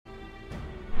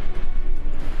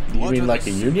You mean like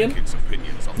a union?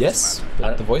 Yes,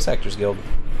 the Voice Actors Guild.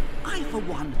 I, for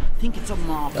one, think it's a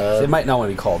marvel. They might not want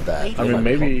to be called that. I mean,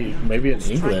 maybe in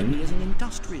England.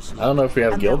 I don't know if we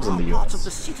have guilds in the US. Parts of US.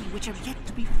 the city which have yet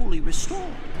to be fully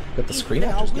restored. But the Screen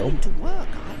Actors Guild.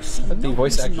 I think the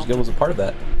Voice Actors Guild was a part of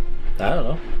that. I don't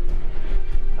know.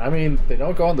 I mean, they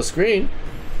don't go on the screen,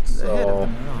 so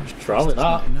probably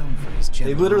not.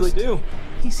 They literally do.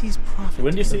 He sees profit.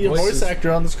 When do you see a voice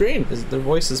actor on the screen? Their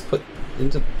voices put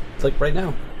into, like, right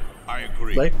now. I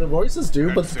agree. Like the voices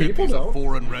do, but the people don't.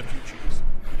 Foreign refugees.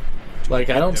 Like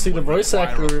I don't see the voice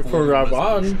actor for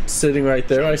Raban sitting right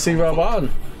there. I see Raban.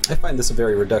 I find this a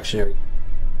very reductionary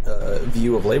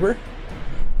view of labor,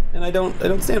 and I don't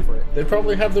stand for it. They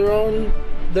probably have their own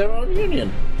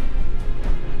union.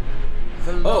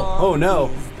 Oh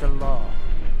no!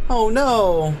 Oh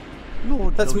no!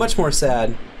 That's much more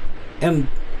sad. And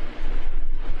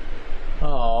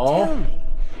Tell me,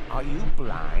 are you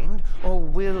blind or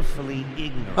willfully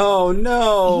ignorant? oh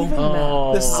no!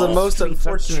 Now, This is the most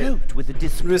unfortunate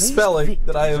misspelling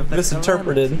that I have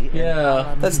misinterpreted.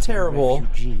 Yeah, that's terrible.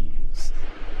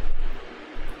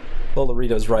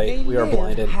 Lolorito's right. We are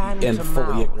blinded and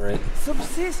fully ignorant.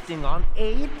 Subsisting on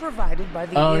aid provided by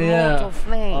the Oh, yeah. immortal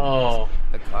flames, Oh.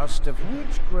 the cost of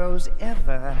which grows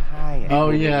ever higher. Oh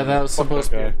yeah, that was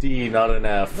supposed to be a D, not an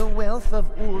F. The wealth of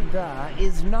Ulda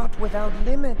is not without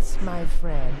limits, my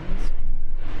friends.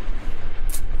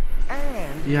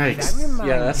 And Yikes. I remind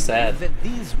Yeah, that's you sad. that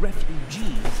these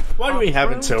refugees Why do we have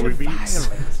are prone Until We to Beat?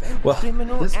 violence and Well,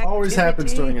 criminal This always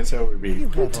happens during activity. Until We You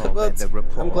Beat. have all Well, read the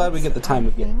reports, I'm glad we get the time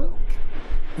we get, though.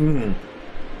 Mm.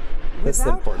 That's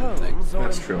the Without important thing. homes or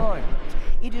That's true. employment,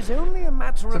 it is only a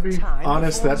matter To of be time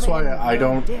honest, before that's why men I grow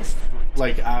don't desperate.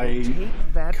 like I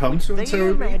Take that come which to they Until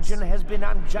We Beat imagine has been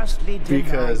unjustly denied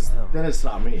because them. then it's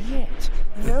not me. Yet,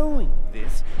 knowing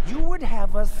this, you would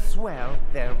have us swell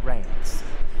their ranks.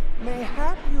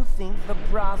 Mayhap you think the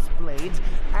brass blades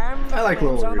and I like the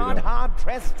flames are Lolorito. not hard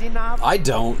pressed enough? I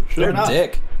don't. They're not.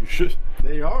 dick. You should.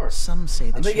 They are. Some say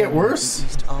the And they get chairman of the worse,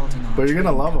 East Alden but you're gonna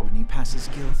Trading love 'em. Company passes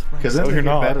Gil thrice. Because then No, they you're get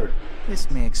not. better.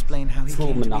 This may explain how he This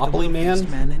little came to be the Monopoly wealthiest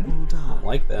man? man in I Ul'dah. don't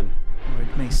like them. Or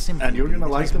it may simply And you're be gonna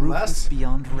that like his them roof less, is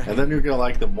beyond reckoning. and then you're gonna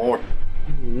like them more.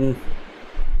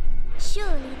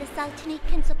 Surely the Sultanate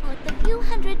can support the few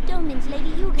hundred domins Lady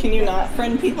Yuga. Can you not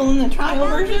friend people in the trial Our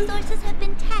version? resources have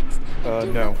been taxed. I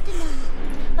do no. hope to know.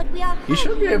 But we are You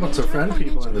should be highly able to in friend danger of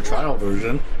people in the trial financial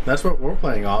version. That's what we're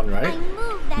playing on, I right?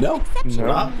 move that No. an exception.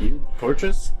 Not you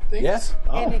purchase things? Yes.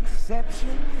 An Oh. exception,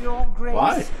 Your Grace?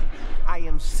 Why? I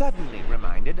am suddenly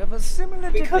reminded of a similar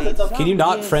Because debate. it's a- Can you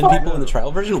not friend people in the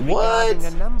trial version? regarding a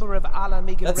What? number of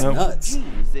Alamigan That's nuts.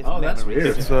 refugees, if Oh, that's memory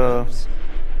weird. serves.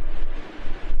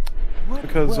 What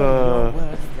because, were your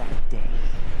words that day?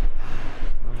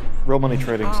 real money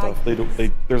trading stuff.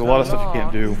 There's a lot of stuff you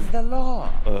can't do The law.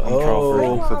 on trial Oh.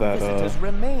 version, so Our visitors that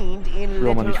remained in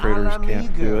real money Little traders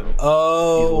can't do it. Alamigo.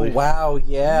 Oh, Easily. wow,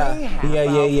 yeah. Mayhap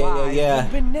Yeah, our wise yeah.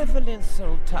 and benevolent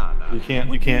Sultana You can't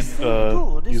would be use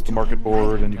so good as the to market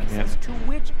board, and you enlighten can't us to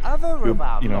which other do, of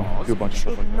our you know, laws do a bunch of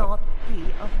stuff should like that. not be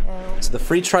upheld. So the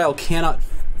free trial cannot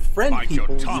friend Bite your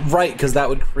people, tongue. right? Because that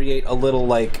would create a little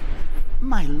like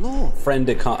My lord,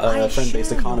 friend-based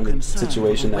economy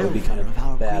situation that would be kind of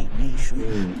bad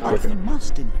but we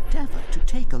must endeavor to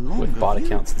take a longer with bot view.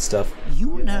 accounts and stuff.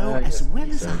 You know I as guess well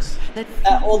makes as sense. I that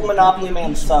That old Monopoly man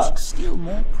resources sucks. still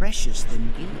more precious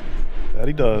than gilt. That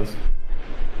he does.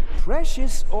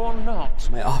 Precious or not,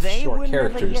 My offshore they were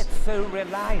characters. never yet so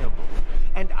reliable.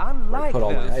 And unlike put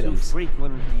all my those who items.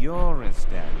 frequent your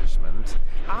establishment,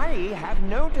 I have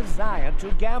no desire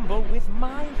to gamble with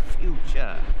my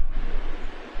future.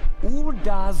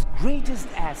 Uldah's greatest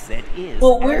asset is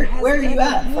Well, and where has are you ever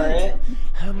at for been it?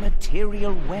 her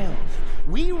material wealth.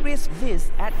 We risk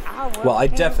this at our Well, I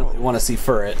peril. definitely want to see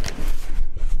Furret.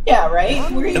 Yeah,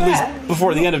 right? Where are you At at? least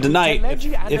before the end of tonight,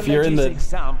 if you're in the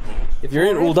if you're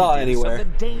in for Ul'dah evidence of anywhere. the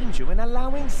danger in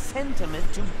allowing sentiment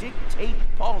to dictate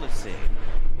policy.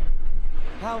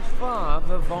 How far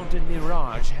the vaunted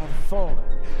Mirage have fallen,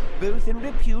 both in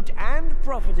repute and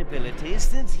profitability,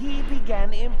 since he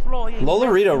began employing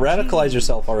Lolorito, refugees. radicalize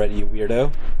yourself already, you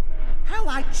weirdo. How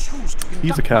I choose to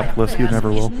He's a conduct my capitalist, he affairs never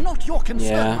will. is not your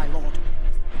concern, Yeah. my lord.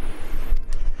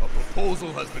 A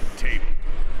proposal has been tabled.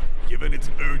 Given its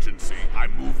urgency, I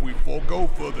move we forego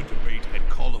further debate and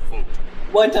call a vote.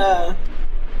 What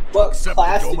Accept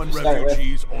class the did Doman you start with?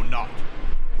 refugees or not.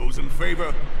 Those in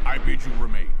favor, I bid you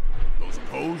remain. Those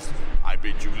opposed, I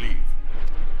bid you leave.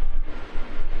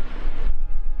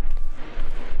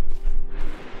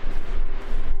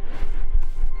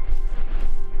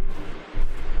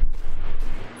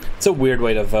 It's a weird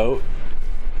way to vote.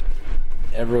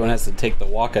 everyone has to take the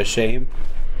walk of shame.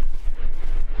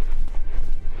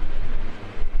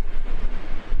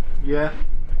 Yeah.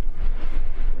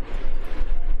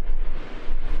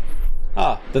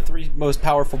 Ah, the 3 most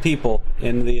powerful people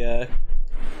in the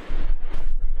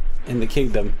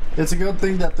kingdom. It's a good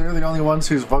thing that they're the only ones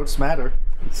whose votes matter.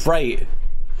 Right.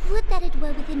 Would that it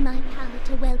were within my power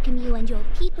to welcome you and your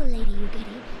people, Lady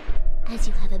Ugiri. As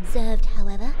you have observed,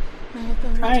 however, my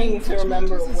authority Trying in to such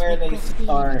remember matters is where they regrettably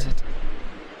start. limited.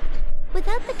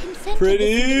 Without the consent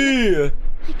Pretty! of the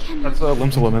I cannot. That's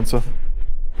Limsa Lominsa.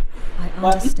 I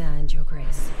understand, Your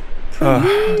Grace.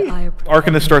 And I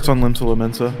Arcanist starts on Limsa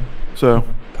Lominsa, so...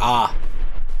 Ah.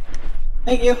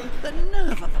 Thank you. The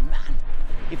nerve of the man!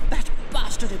 If that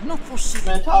bastard had not foreseen I'm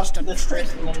gonna talk to this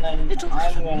person and then little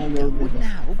I'm gonna go would visit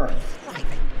now be first.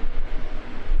 thriving.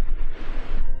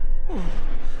 Oh,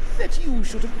 that you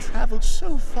should have traveled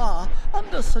so far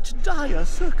under such dire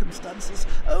circumstances,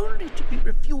 only to be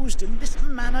refused in this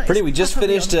manner. Pretty, we just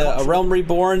finished a Realm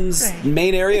Reborn's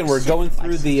main area, and we're going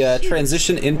through the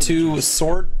transition into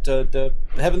Sword, to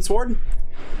Heaven Sword.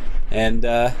 And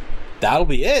that'll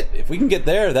be it. If we can get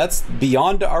there, that's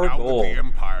beyond our Now goal. that the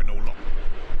Empire no longer...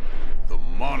 The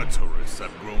Monitorists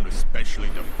have grown especially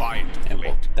defiant of And late.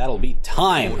 well, that'll be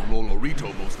time. Lord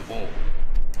Lolorito most of all.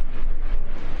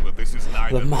 But this is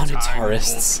neither The the time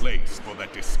Monitarists. nor place for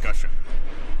that discussion.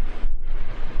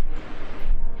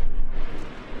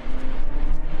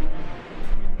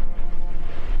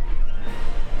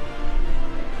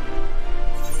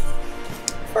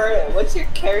 Ferret, what's your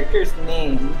character's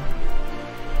name?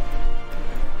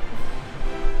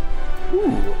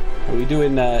 Ooh. Are we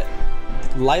doing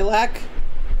Lilac,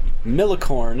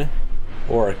 Millicorn,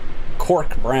 or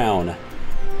Cork Brown?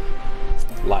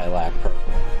 Lilac purple.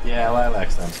 Yeah,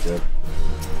 Lilac sounds good.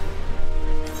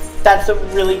 That's a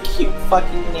really cute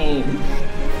fucking name.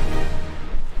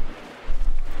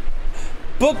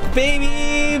 Book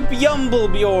Baby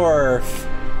Yumblebjorf.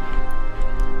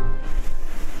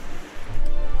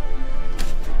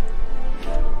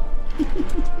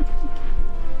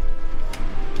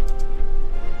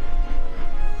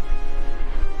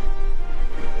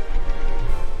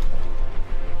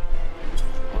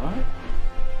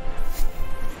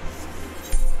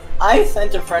 I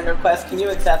sent a friend request. Can you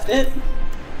accept it?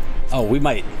 Oh, we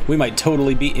might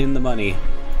totally be in the money.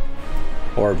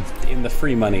 Or in the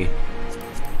free money.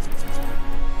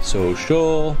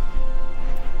 Social.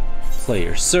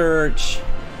 Player search.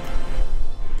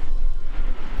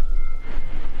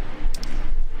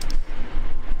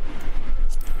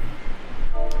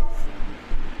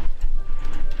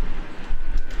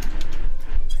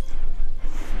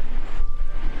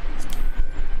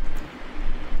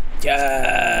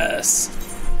 Yes!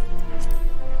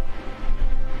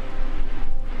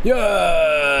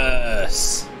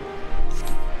 Yes!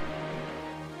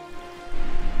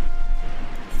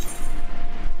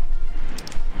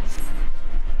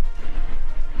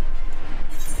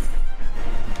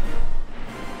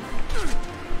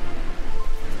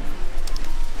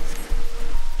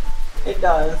 It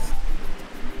does.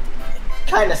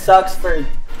 Kinda sucks for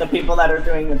the people that are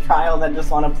doing the trial that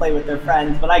just want to play with their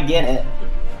friends, but I get it.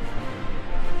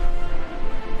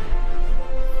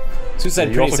 Suicide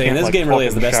you Pretty also saying can't, this like, game really talk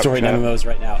is the in best chat story in chat. MMOs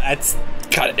right now.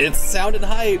 It sounded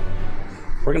hype.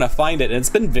 We're gonna find it, and it's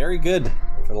been very good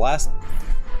for the last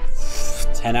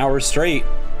 10 hours straight.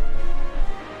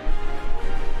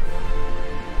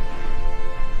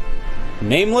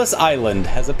 Nameless Island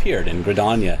has appeared in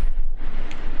Gridania.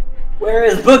 Where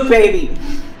is Book Baby?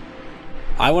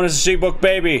 I want to see Book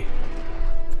Baby.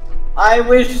 I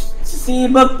wish to see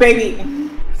Book Baby.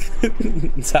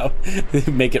 So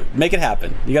make it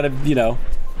happen. You gotta, you know,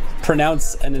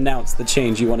 pronounce and announce the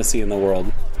change you want to see in the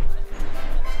world.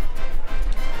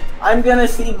 I'm gonna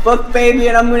see Book Baby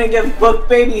and I'm gonna give Book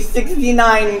Baby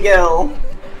 69 gil.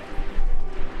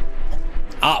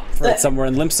 Ah, for it's somewhere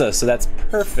in Limsa, so that's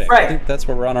perfect. Right. I think that's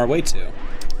where we're on our way to.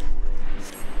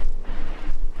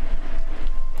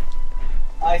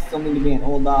 I still need to be an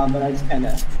old dog, but I just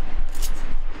kinda...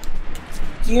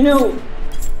 Do you know,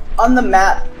 on the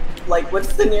map, like,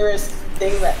 what's the nearest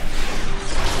thing that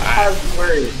has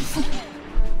words?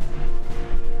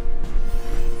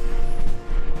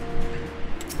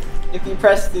 If you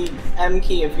press the M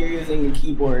key if you're using a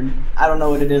keyboard, I don't know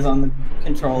what it is on the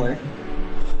controller.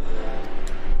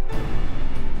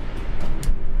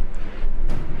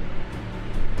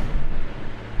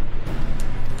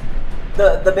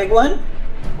 The big one?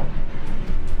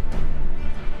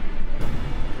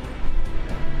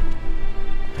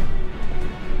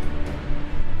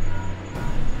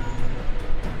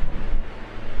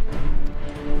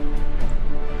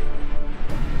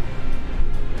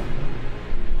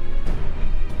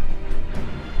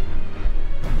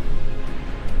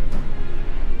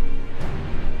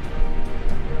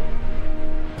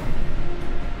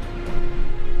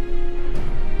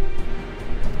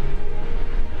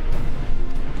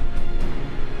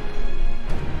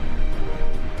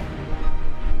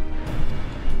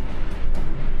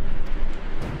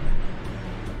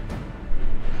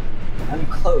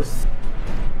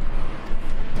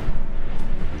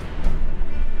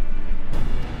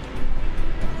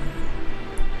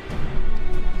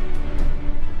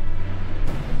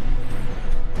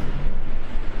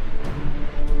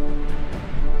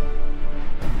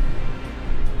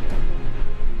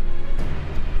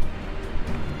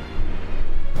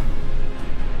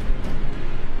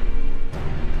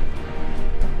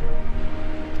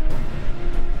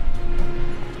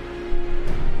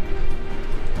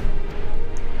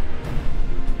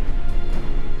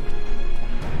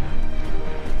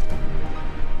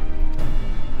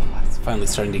 finally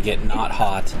starting to get not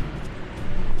hot.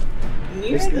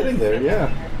 It's getting there,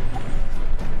 yeah.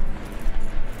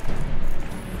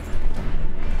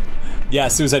 Yeah,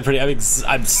 Suicide Pretty.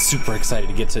 I'm super excited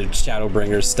to get to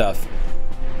Shadowbringer's stuff,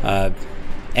 and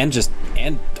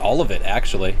all of it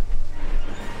actually.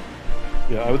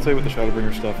 Yeah, I would say with the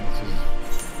Shadowbringer stuff,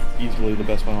 this is easily the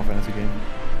best Final Fantasy game.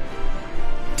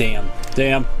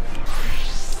 Damn.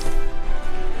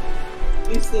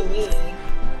 You see me.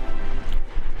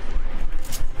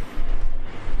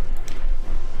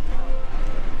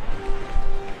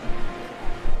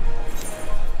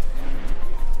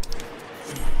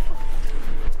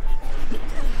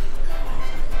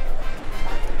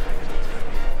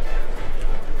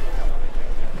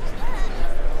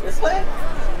 This way?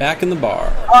 Back in the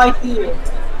bar. Oh, I see you.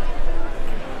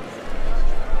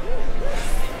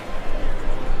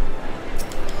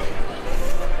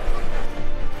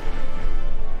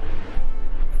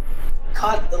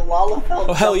 God, the Lalafell.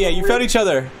 Oh hell yeah, you found each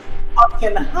other.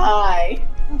 Fucking high.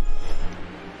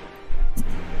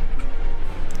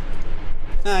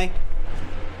 Hi.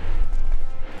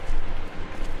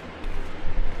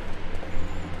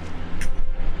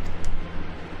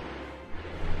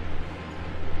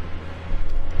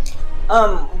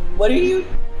 What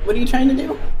are you trying to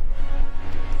do?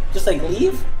 Just like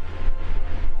leave?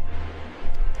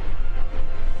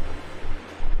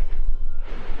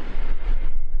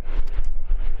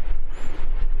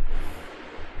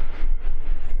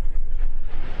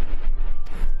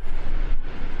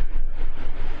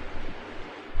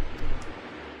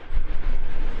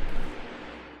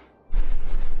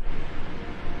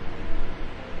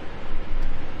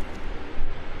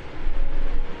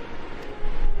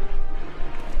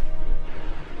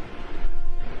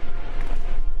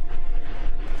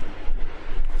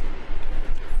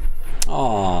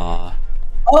 Aww.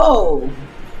 Oh!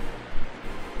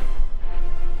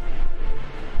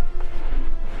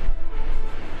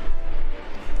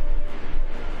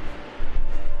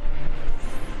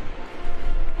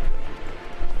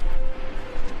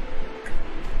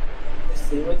 Let's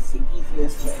see, what's the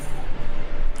easiest way?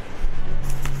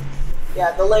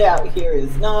 Yeah, the layout here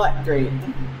is not great.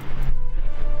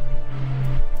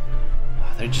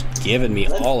 They're just giving me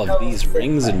all of these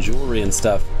rings and jewelry and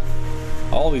stuff.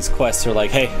 All these quests are like,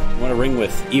 hey, you want a ring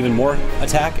with even more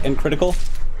attack and critical?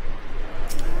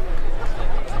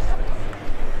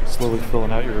 Slowly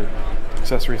filling out your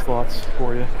accessory slots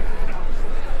for you.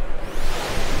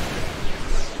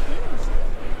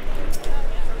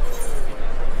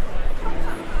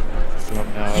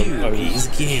 Now I was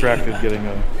distracted getting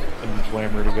a new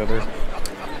glamour together.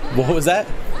 What was that?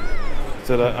 I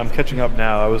said I'm catching up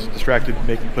now. I was distracted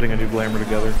putting a new glamour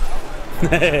together.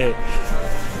 Hey.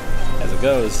 As it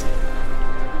goes.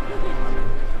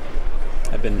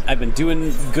 I've been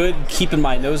doing good, keeping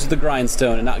my nose to the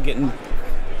grindstone and not getting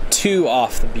too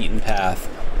off the beaten path.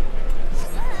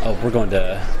 Oh, we're going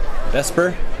to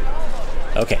Vesper?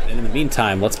 Okay, and in the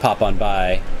meantime, let's pop on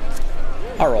by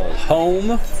our old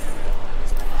home.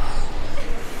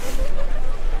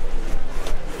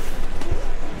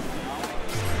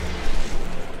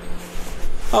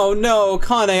 Oh no,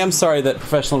 Kane, I'm sorry that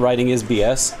professional writing is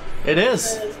BS. It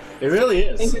is. It really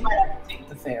I think is. we might have to take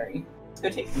the ferry. Let's go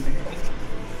take the ferry.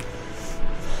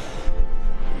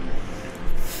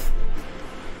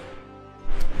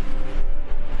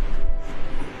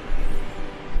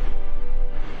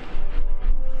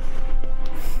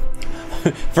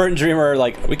 Vert and Dreamer are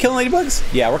like, are we killing ladybugs?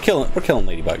 Yeah, we're killing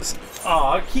ladybugs.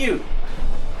 Aw, cute.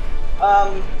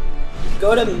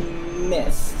 Go to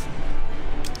Mist.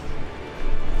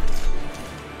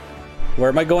 Where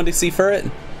am I going to see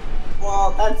Furret?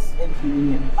 Well, that's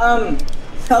inconvenient.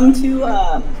 Come to,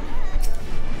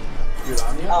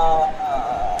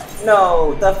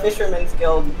 no, the Fisherman's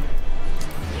Guild.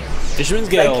 Fisherman's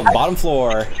Guild, bottom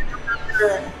floor.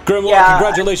 Grimoire, Yeah.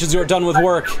 congratulations, you're done with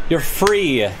work. You're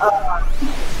free.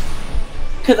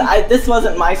 Cause this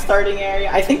wasn't my starting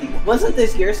area. I think, wasn't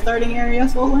this your starting area,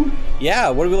 Swollen? Yeah,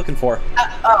 what are we looking for?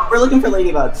 We're looking for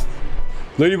ladybugs.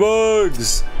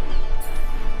 Ladybugs!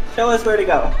 Show us where to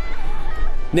go.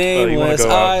 Nameless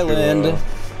Island.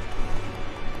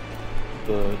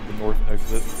 The north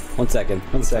exit. One second.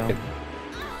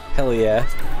 Hell yeah.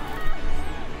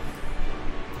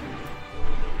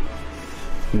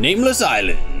 Nameless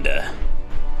Island.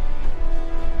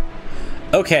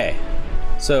 Okay,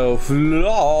 so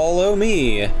follow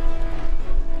me.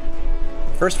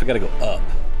 First, we gotta go up.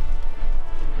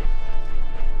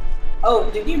 Oh,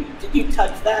 did you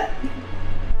touch that?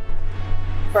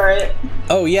 For it?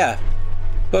 Oh yeah,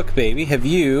 Book baby, have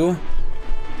you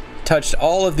touched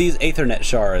all of these Aethernet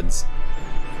shards?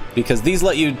 because these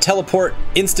let you teleport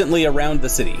instantly around the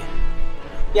city.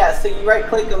 Yeah, so you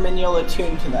right-click them and you'll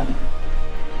attune to them.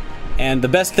 And the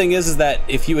best thing is that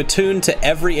if you attune to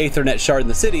every Aethernet shard in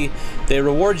the city, they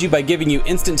reward you by giving you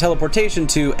instant teleportation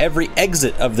to every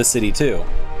exit of the city too.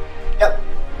 Yep.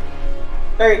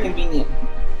 Very convenient.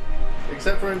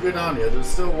 Except for in Gridania, there's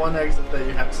still one exit that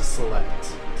you have to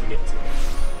select to get to.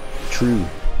 True.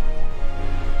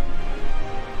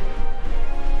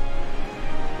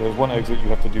 There's one exit you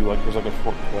have to do, like, there's like a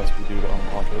short quest you do to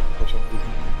unlock it for some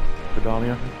reason.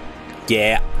 Gridania.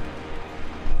 Yeah.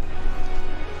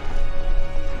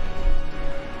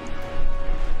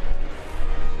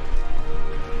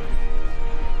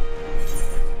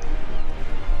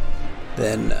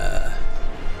 Then,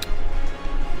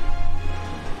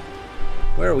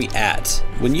 where are we at?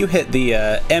 When you hit the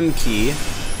M key,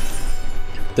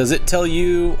 does it tell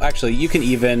you... Actually, you can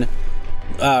even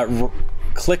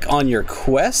click on your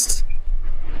quest,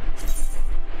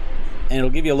 and it'll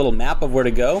give you a little map of where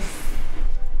to go.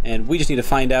 And we just need to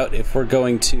find out if we're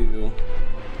going to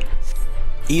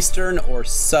Eastern or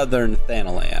Southern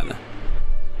Thanalan.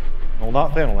 Well,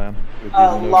 not Thanalan.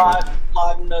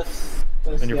 Lagnos.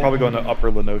 And you're probably going to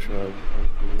Upper Lenosia.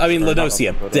 I mean,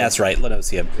 Lenosia. That's right,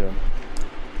 Lenosia. Yeah.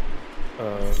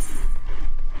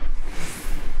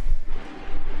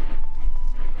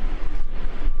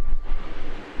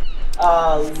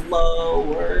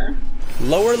 Lower.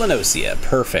 Lower Lenosia.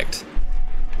 Perfect.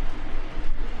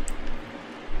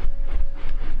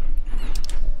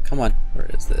 Come on. Where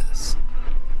is this?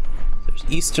 There's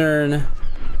Eastern.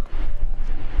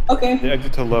 Okay. The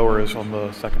exit to Lower is on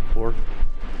the second floor.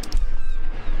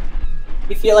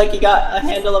 You feel like you got a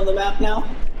handle of the map now?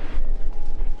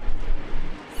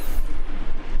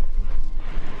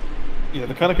 Yeah,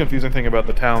 the kind of confusing thing about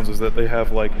the towns is that they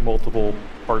have, like, multiple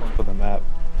parts of the map.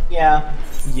 Yeah.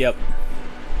 Yep.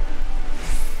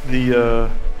 The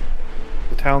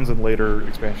towns in later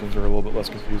expansions are a little bit less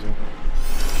confusing.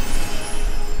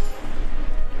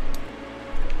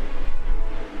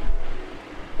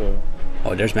 So.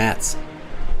 Oh, there's Mats.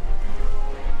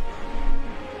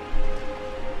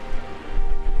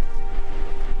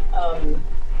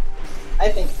 I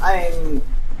think I'm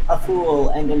a fool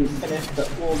and didn't finish the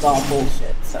Ul'dah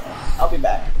bullshit, so I'll be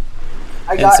back.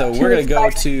 And so we're going to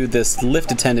go to this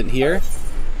lift attendant here,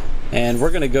 and we're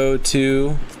going to go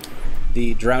to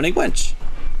the Drowning Wench,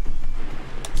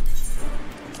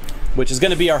 which is going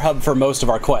to be our hub for most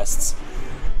of our quests.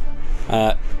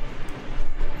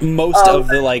 Most of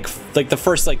the like the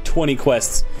first 20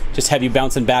 quests just have you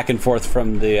bouncing back and forth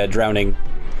from the drowning,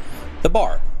 the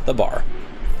bar,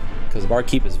 because the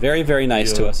barkeep is very, very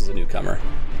nice to us as a newcomer.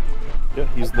 Yeah,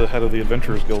 he's the head of the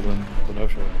Adventurers Guild in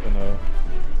Lenosha, in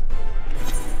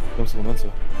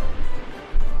Mensa.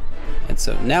 And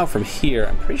so now from here,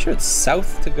 I'm pretty sure it's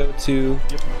south to go to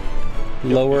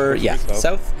lower,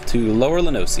 south to Lower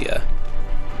Lenosia.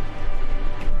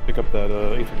 Pick up that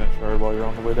Ethernet shard while you're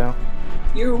on the way down.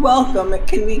 You're welcome. It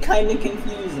can be kind of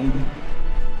confusing.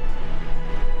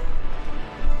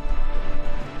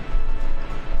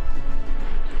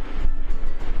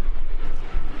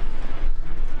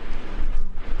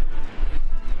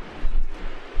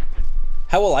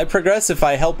 How will I progress if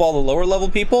I help all the lower level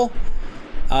people?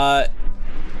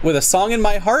 With a song in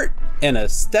my heart and a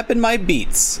step in my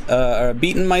beats, or a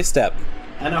beat in my step.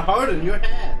 And a heart in your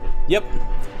hand. Yep.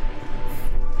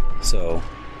 So,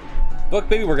 Book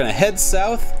Baby, we're gonna head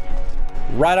south,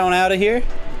 right on out of here.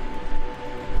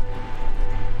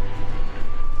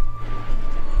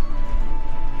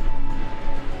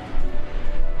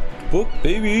 Book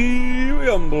Baby,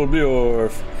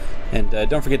 Rumbledorf. And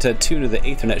don't forget to tune to the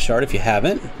Aethernet shard if you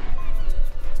haven't.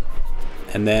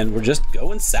 And then we're just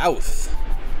going south.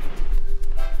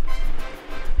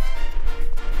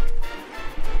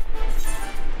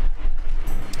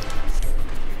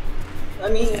 I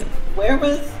mean, where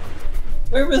was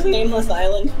Nameless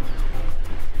Island?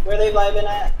 Where they vibing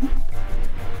at?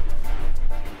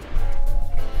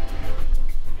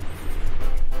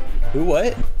 Who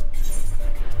what?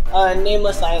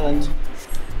 Nameless Island.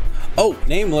 Oh,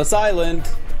 Nameless Island.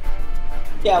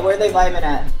 Yeah, where are they vibing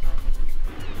at?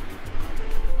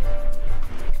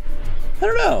 I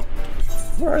don't know.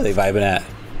 Where are they vibing at?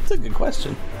 That's a good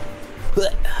question.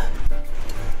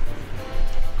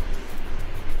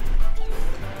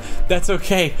 That's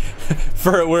okay.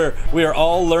 For we are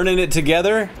all learning it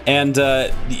together, and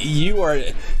your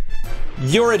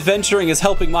adventuring is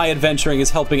helping my adventuring is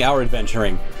helping our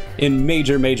adventuring in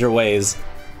major ways.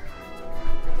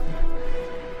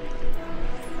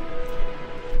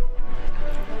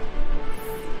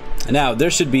 Now,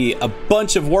 there should be a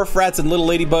bunch of wharf rats and little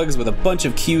ladybugs with a bunch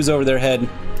of queues over their head.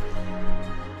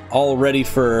 all ready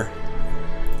for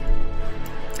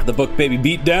the book baby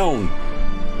beat down.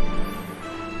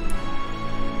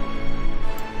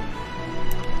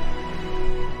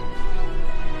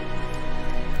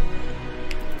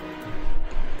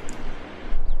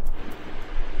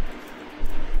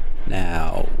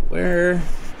 Now, where?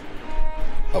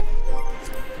 Oh.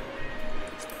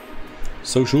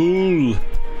 Social.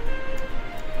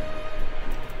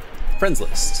 Friends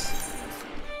list.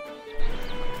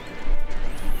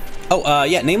 Oh,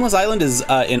 yeah, Nameless Island is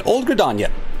in Old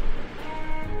Gridania.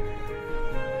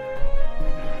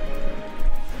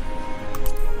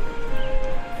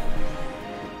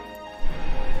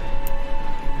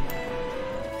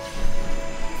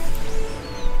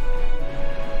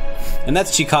 And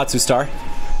that's Chikatsu Star,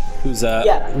 who's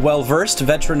a well-versed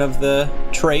veteran of the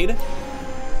trade.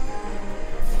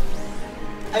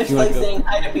 I just like saying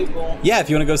hi to people. Yeah, if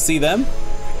you want to go see them,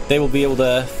 they will be able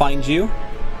to find you.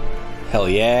 Hell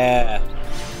yeah.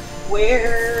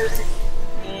 Where's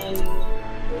in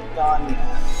Gridania?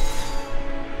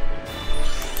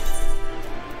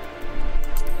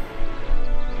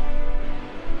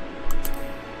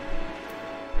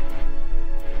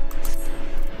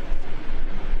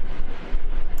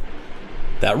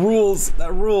 That rules.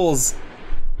 That rules.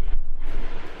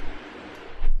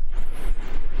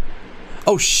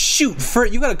 Oh shoot!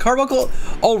 You got a carbuncle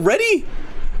already?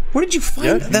 Where did you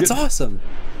find that? That's awesome.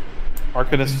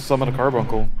 Arcanist summoned a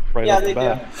carbuncle right off the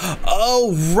bat.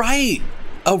 Oh right.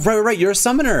 Oh right. You're a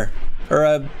summoner or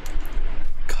a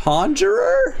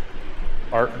conjurer.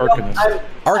 Arcanist.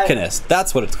 Arcanist.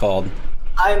 That's what it's called.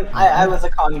 I was a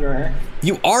conjurer.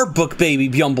 You are book baby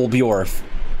Bjumble Bjorf.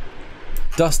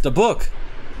 Dust a book.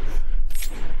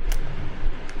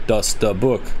 Dust a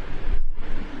book.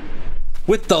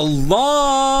 With the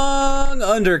long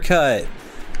undercut.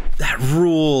 That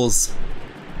rules.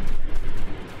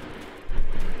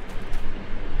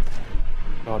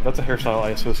 Oh, that's a hairstyle I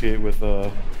associate with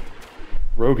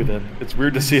Rogadin. It's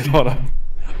weird to see it on a...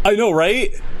 I know,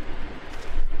 right?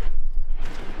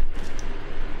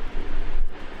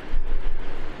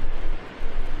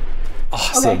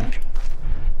 Awesome. Okay.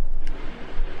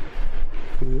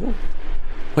 Cool.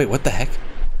 Wait, what the heck?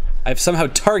 I've somehow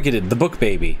targeted the book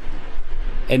baby.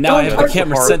 And now I have the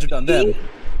camera centered on them.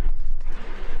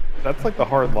 That's like the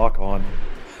hard lock on.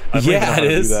 Yeah, it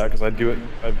is. Do that because I do it.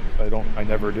 I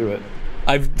never do it.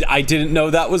 I didn't know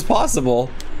that was possible.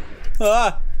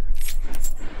 Ah.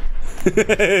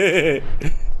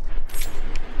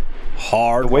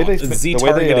 Hard. The way they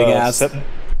targeting ass.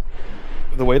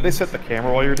 The way they set the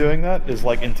camera while you're doing that is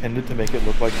like intended to make it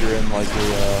look like you're in like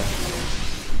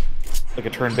a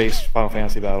turn-based Final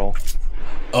Fantasy battle.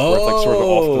 Oh. Where it's like sort of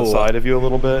off to the side of you a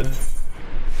little bit.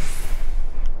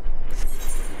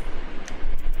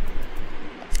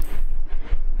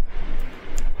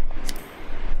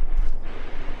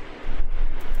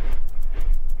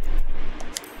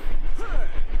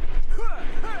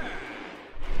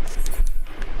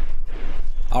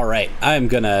 All right, I'm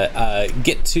gonna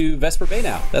get to Vesper Bay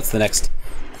now. That's the next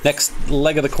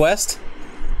leg of the quest.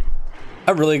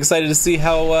 I'm really excited to see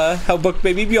how Book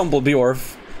Baby Bjumble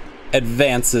Bjorf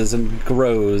advances and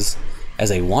grows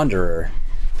as a wanderer.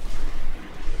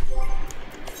 How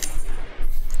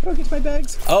do I get to my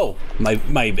bags? Oh, my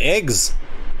eggs.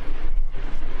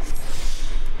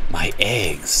 My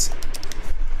eggs.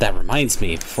 That reminds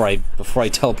me before I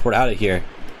teleport out of here.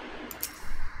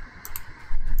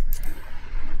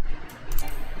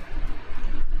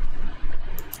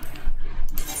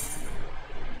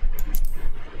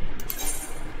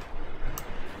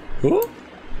 Ooh.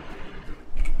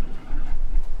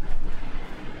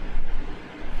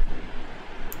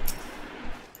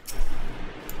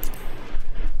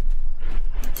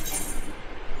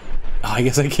 Oh, I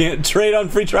guess I can't trade on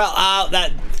free trial. Oh,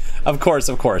 that... Of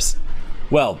course.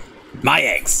 Well, my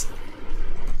eggs.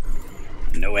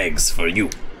 No eggs for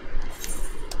you.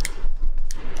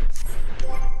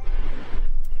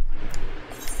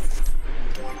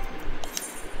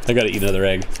 I gotta eat another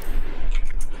egg.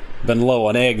 Been low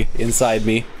on egg inside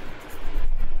me.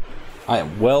 I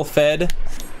am well fed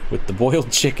with the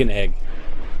boiled chicken egg.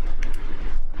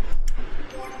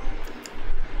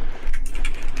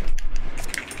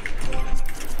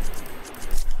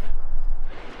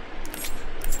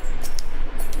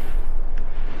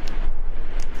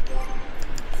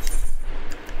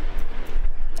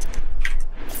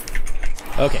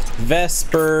 Okay,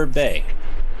 Vesper Bay.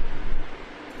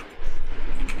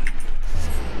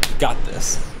 Got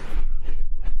this.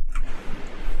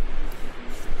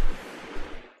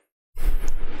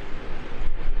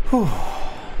 Whew.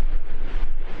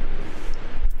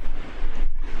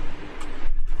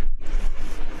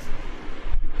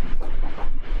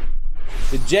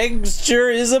 The gesture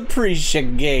is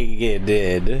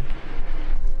appreciated.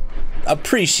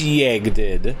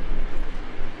 Appreciated.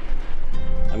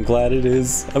 I'm glad it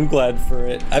is. I'm glad for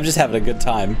it. I'm just having a good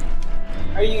time.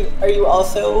 Are you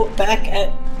also back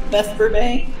at Vesper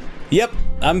Bay? Yep,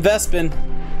 I'm Vespin.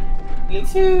 Me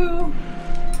too.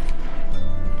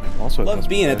 Also, Love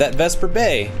being at that Vesper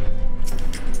Bay.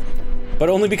 But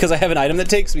only because I have an item that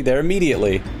takes me there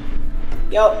immediately.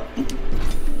 Yup.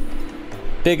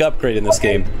 Big upgrade in this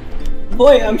game.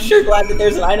 Boy, I'm sure glad that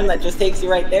there's an item that just takes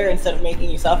you right there instead of making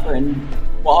you suffer and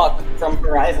walk from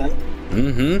Horizon.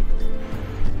 Mm-hmm.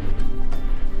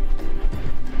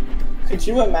 Could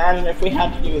you imagine if we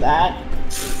had to do that?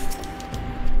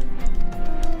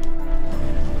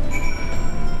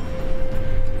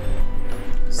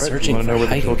 Searching you want to know where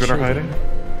the children are hiding? I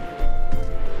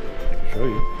can show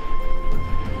you.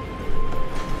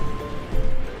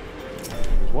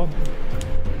 There's one.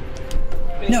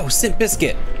 No, Simp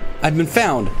Biscuit! I've been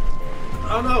found!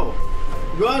 Oh no!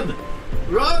 Run!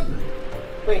 Run!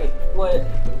 Wait, what?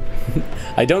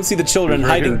 I don't see the children Right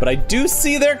hiding, here. but I do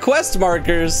see their quest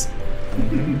markers!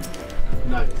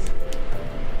 Nice.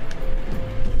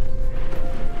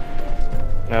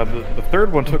 Now the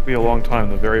third one took me a long time.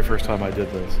 The very first time I did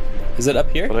this, Is it up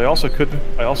here? but I also couldn't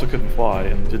fly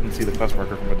and didn't see the quest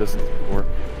marker from a distance before.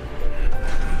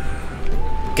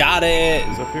 Got it!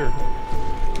 It's up here.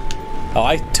 Oh,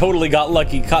 I totally got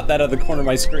lucky, caught that out of the corner of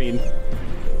my screen.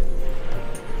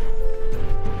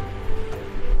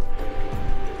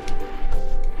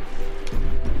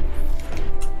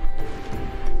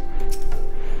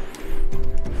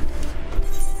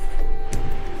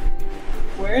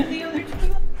 Where are the other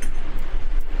two?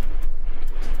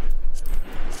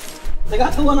 They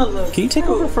got the one on the. Can you take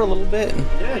over for a little bit?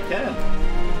 Yeah, I can.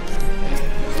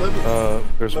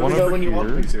 There's Let one me know over when you want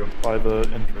me here to. by the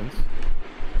entrance.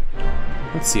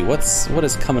 Let's see, what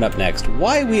is coming up next?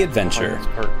 Why we adventure? This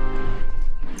part.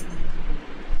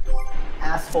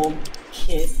 Asshole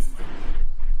kid.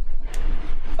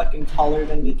 Fucking taller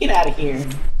than me. Get out of here.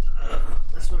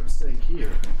 That's what I'm saying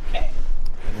here. Okay.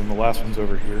 And then the last one's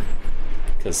over here.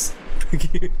 Because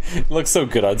it looks so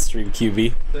good on stream,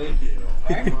 QB. Thank you.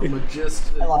 I'm a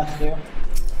majestic. I lost you.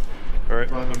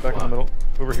 Alright, I'm back in the middle.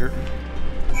 Over here.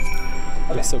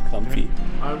 Looks so comfy.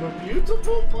 I'm a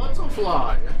beautiful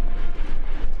butterfly.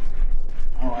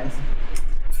 Oh, I see.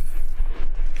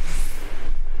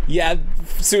 Yeah,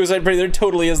 Suicide Prey, there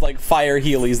totally is like fire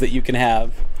healies that you can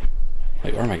have.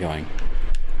 Wait, where am I going?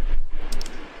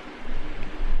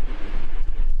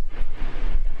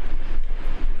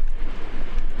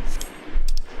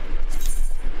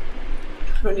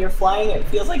 When you're flying, it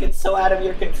feels like it's so out of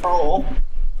your control.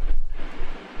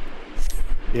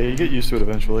 Yeah, you get used to it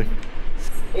eventually.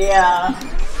 Yeah.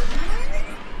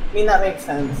 I mean, that makes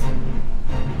sense.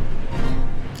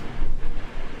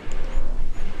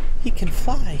 He can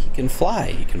fly, he can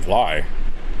fly, he can fly.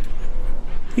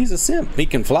 He's a simp, he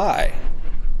can fly.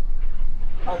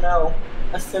 Oh no.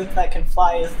 A simp that can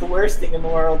fly is the worst thing in the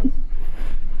world.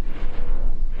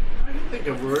 I can think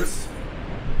of worse.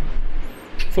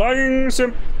 Flying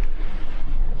simp.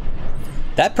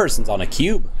 That person's on a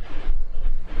cube.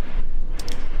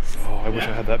 Oh, I wish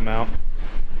I had that mount.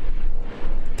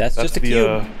 That's just a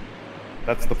cube.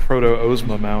 That's the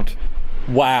Proto-Ozma mount.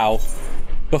 Wow.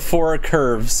 Before it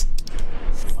curves.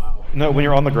 No, when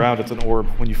you're on the ground, it's an orb.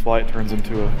 When you fly, it turns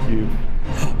into a cube.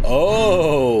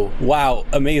 Oh, wow,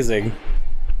 amazing.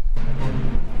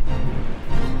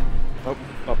 Up.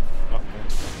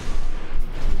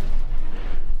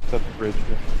 That's the bridge.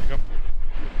 Yeah.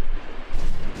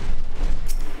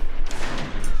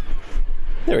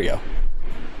 There There we go.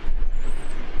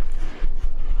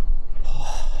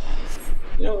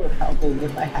 You know what would help is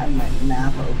if I had my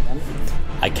map open.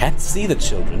 I can't see the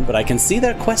children, but I can see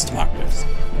their quest markers.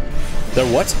 Their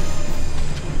what?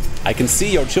 I can see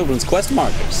your children's quest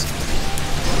markers.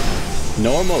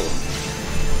 Normal.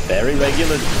 Very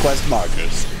regular quest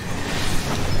markers.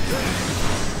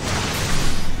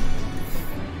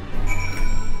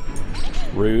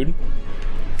 Rude.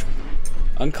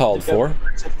 Uncalled for.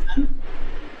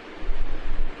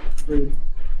 Rude.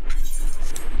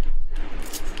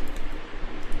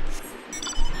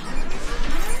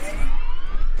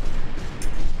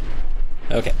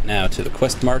 Okay, now to the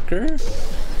quest marker.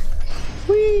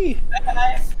 Whee!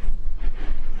 Nice.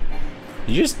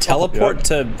 Did you just teleport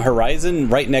to Horizon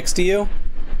right next to you?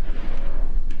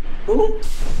 Who?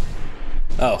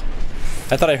 Oh.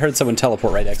 I thought I heard someone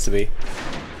teleport right next to me.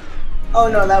 Oh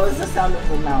no, that was the sound of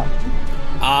the mount.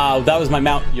 Ah, that was my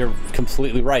mount. You're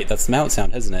completely right. That's the mount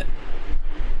sound, isn't it?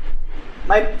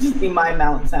 Might just be my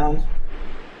mount sound.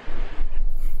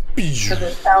 Because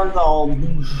it sounds all...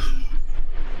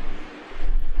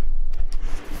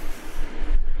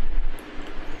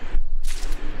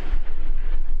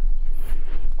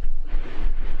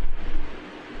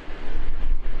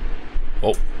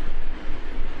 Oh.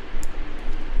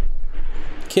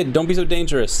 Kid, don't be so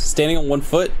dangerous. Standing on 1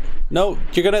 foot? No,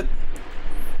 you're gonna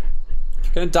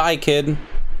die, kid.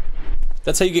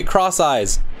 That's how you get cross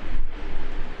eyes.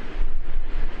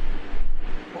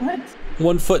 What?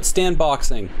 1 foot stand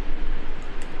boxing.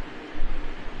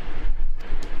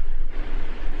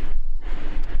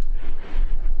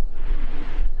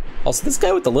 Also, this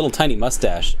guy with the little tiny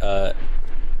mustache,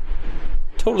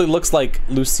 totally looks like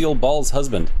Lucille Ball's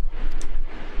husband.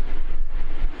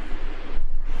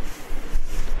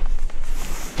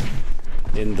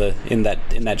 In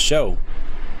that show.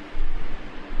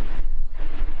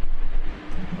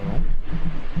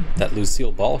 That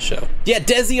Lucille Ball show. Yeah,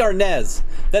 Desi Arnaz!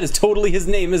 That is totally his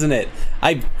name, isn't it?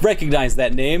 I recognize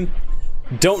that name.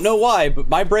 Don't know why, but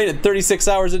my brain at 36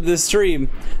 hours into this stream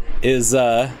is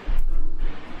all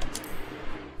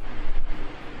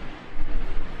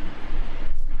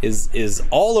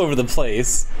over the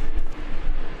place.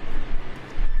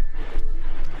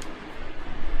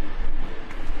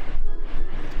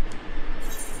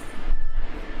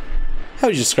 How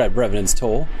would you describe Revenant's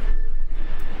Toll?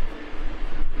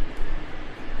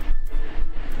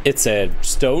 It's a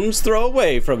stone's throw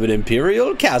away from an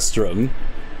Imperial castrum.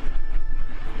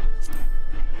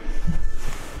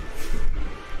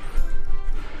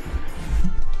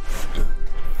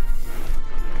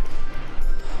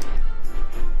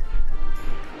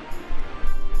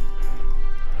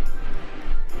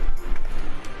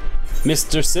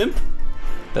 Mr. Simp?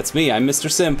 That's me, I'm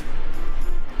Mr. Simp.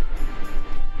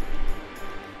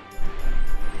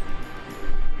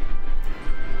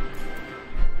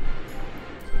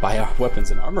 Buy our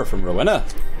weapons and armor from Rowena.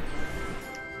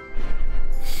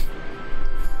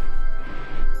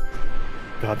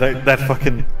 God, that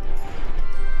fucking...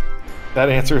 That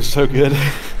answer is so good.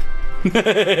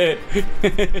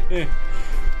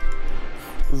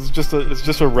 It's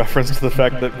just a reference to the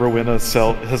fact that Rowena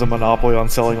has a monopoly on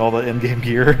selling all the in-game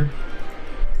gear.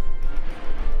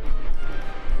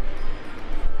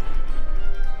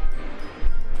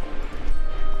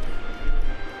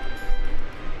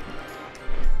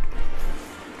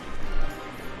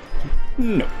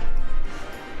 No.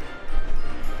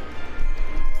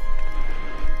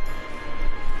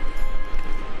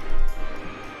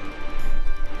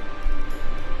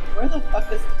 Where the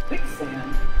fuck is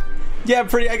quicksand? Yeah,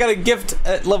 I got a gift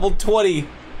at level 20.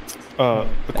 The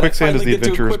quicksand is the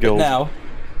Adventurers Guild. Now.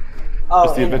 Oh,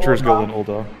 it's the Adventurers Guild in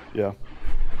Ul'dah. Yeah.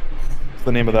 It's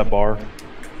the name of that bar.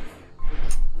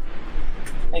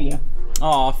 Thank you.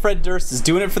 Aw, Fred Durst is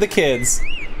doing it for the kids.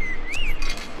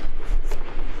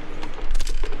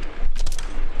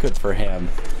 Good for him.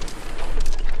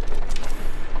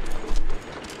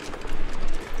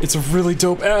 It's a really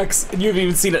dope axe, and you haven't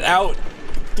even seen it out.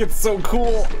 It's so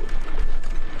cool.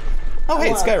 Oh,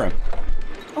 hey, it's Skyrim.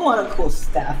 I want a cool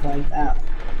staff like that.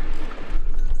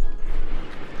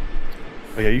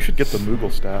 Oh yeah, you should get the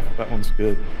Moogle staff. That one's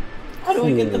good. How do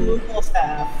I get the Moogle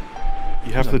staff?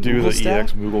 You have to do the staff?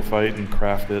 EX Moogle fight and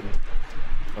craft it.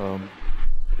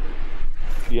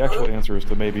 The actual answer is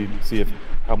to maybe see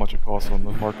how much it costs on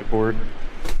the market board.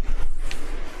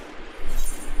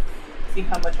 See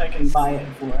how much I can buy it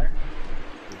for.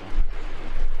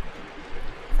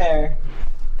 Fair.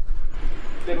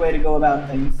 Good way to go about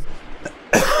things.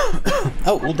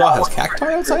 Oh, Ul'dah has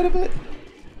cacti outside of it?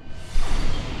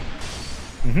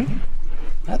 Mm-hmm.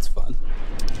 That's fun.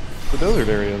 The desert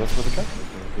area, that's where the cacti is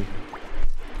going to be.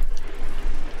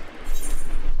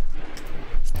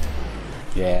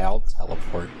 Yeah, I'll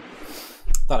teleport.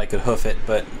 Thought I could hoof it,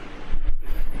 but...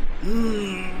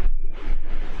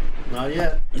 Not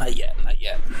yet. Not yet, not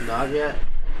yet. Not yet.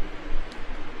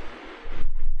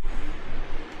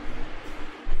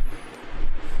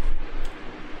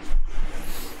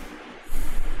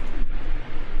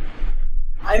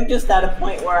 I'm just at a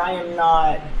point where I am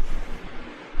not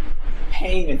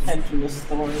paying attention to the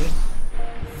story.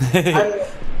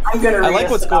 I'm gonna read I like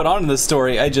what's going on in this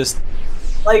story, I just...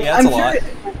 Like, yeah, I'm a lot. sure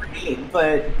it's great,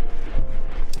 but...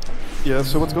 Yeah,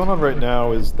 so what's going on right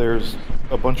now is there's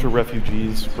a bunch of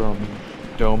refugees from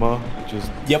Doma, which is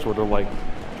sort of like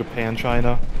Japan,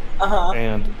 China. Uh-huh.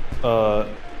 And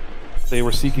they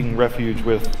were seeking refuge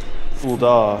with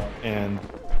Ul'dah, and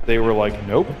they were like,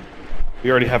 nope, we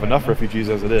already have enough refugees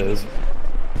as it is.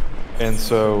 And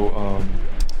so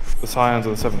the Scions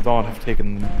of the Seventh Dawn have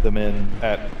taken them in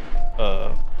at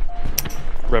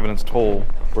Revenant's Toll,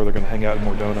 where they're going to hang out in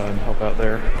Mordona and help out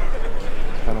there.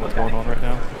 That's kind of what's going on right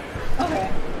now.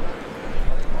 Okay.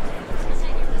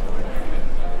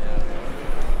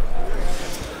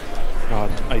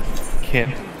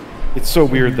 can't. It's so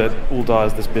weird that Ul'dah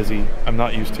is this busy. I'm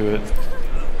not used to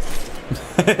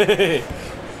it.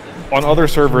 On other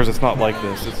servers, it's not like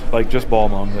this. It's like just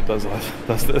Balmung that does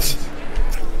this.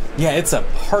 Yeah, it's a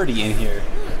party in here.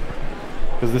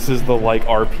 Because this is the like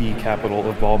RP capital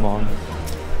of Balmung.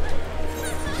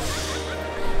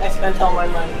 I spent all my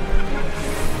money.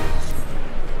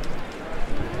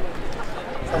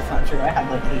 That's not true. I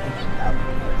had like 80,000.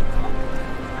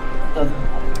 Doesn't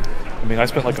matter. I mean, I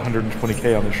spent like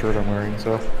 120k on the shirt I'm wearing,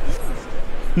 so.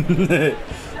 That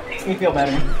makes me feel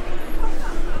better.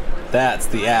 That's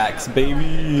the axe,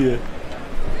 baby.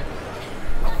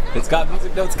 It's got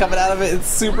music notes coming out of it. It's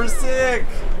super sick.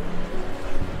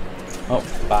 Oh,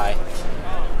 bye.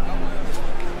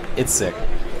 It's sick.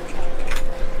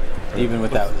 Even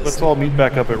without this. Let's all meet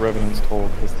back up at Revenant's Toll.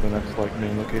 That's the next like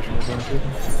main location we're going to.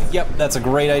 Yep, that's a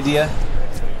great idea.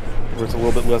 Where it's a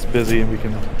little bit less busy and we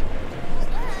can.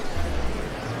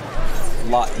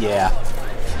 Yeah.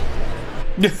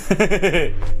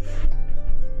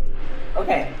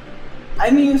 Okay.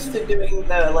 I'm used to doing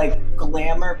the like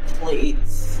glamour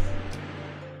plates.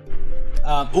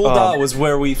 Ul'dah was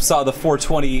where we saw the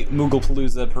 420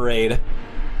 Mughal-Palooza parade.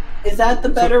 Is that the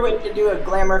better way to do a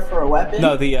glamour for a weapon?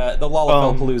 No, the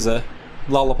Lollapalooza.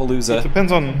 Lollapalooza.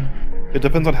 It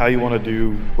depends on how you want to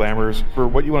do glamours. For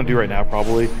what you want to do right now,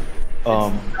 probably.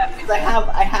 Because I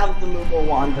have the Mughal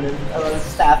wand, but it's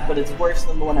staff, but it's worse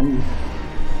than the one I'm using.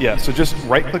 Yeah, so just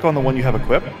right-click on the one you have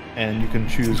equipped, and you can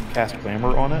choose Cast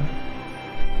Glamour on it.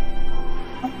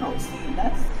 Oh, see,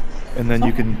 that's... And then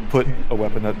you can put a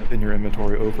weapon in your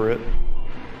inventory over it.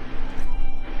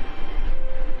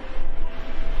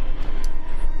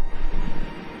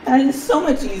 That is so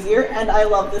much easier, and I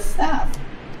love this staff.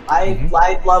 I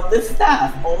love this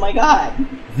staff. Oh my god.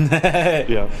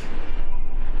 Yeah.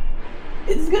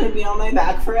 It's gonna be on my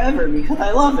back forever because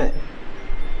I love it.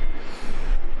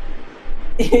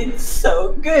 It's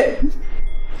so good.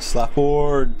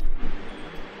 Slapboard.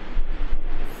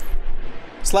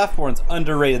 Slapboard's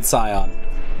underrated scion.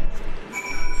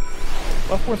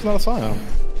 Slapboard's not a scion.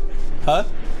 Huh?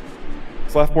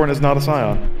 Slapboard is not a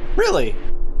scion. Really?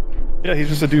 Yeah, he's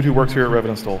just a dude who works here at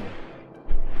Revenant's Toll.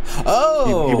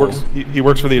 Oh! He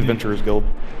works for the Adventurers Guild.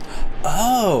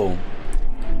 Oh.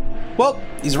 Well,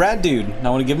 he's a rad dude, and I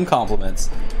want to give him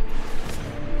compliments.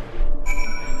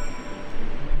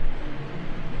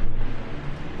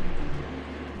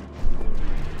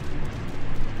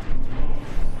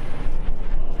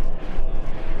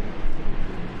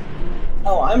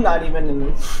 Oh, I'm not even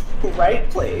in the right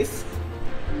place.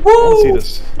 I want to see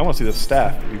this. I want to see this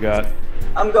staff you got.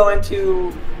 I'm going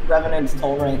to Revenant's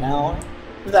Toll right now.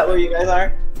 Is that where you guys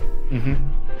are? Mm-hmm.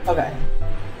 Okay.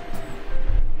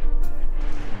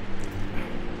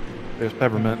 There's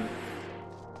Peppermint.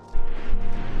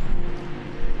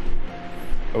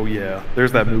 Oh yeah,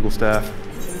 there's that Mughal staff.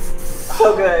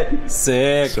 So good.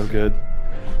 Sick. So good.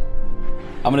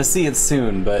 I'm gonna see it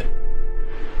soon, but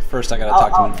first I gotta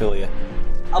talk to Amphilia.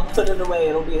 I'll put it away.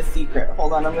 It'll be a secret.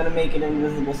 Hold on, I'm gonna make it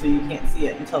invisible so you can't see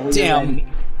it until we Damn.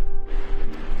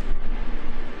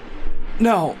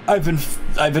 No, I've been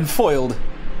foiled.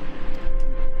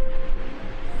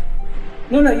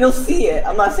 No, you'll see it.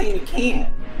 I'm not saying you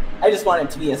can't. I just want it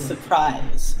to be a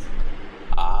surprise.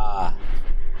 Ah.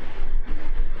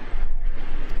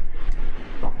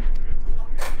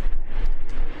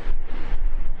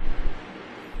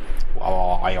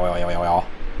 Wow.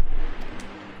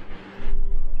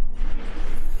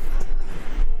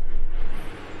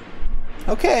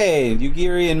 Okay,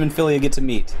 Yugiri and Minfilia get to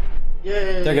meet.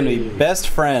 Yay! They're gonna be best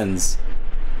friends.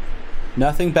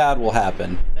 Nothing bad will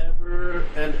happen. Ever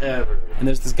and ever. And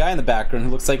there's this guy in the background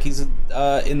who looks like he's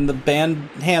in the band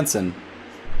Hanson.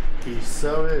 He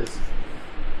so is.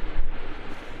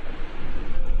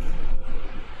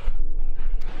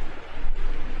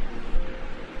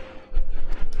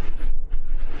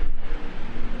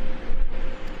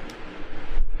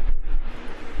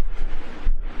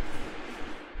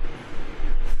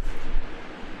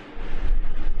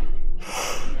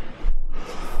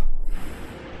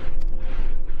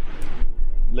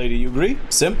 Lady, you agree?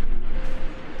 Simp?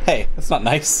 Hey, that's not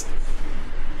nice.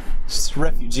 Just a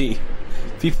refugee.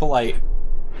 Be polite.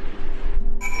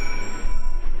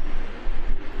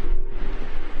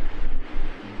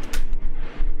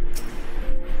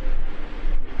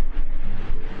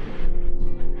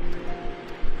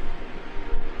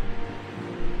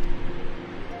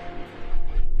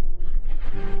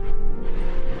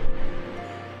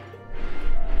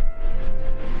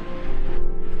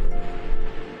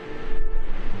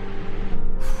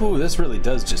 Ooh, this really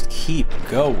does just keep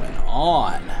going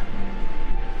on.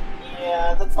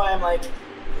 Yeah, that's why I'm like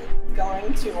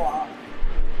going too long.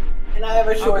 And I have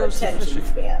a short attention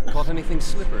span. Caught anything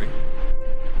slippery?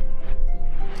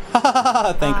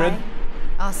 Tancred.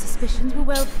 Our suspicions were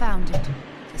well founded.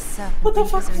 The serpent What the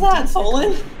fuck was that,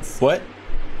 Solon? What?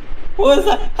 What was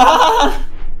that? Ah!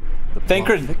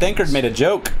 Tancred made a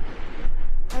joke.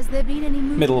 Has there been any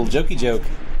movement? Made a little jokey joke.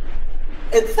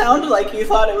 It sounded like you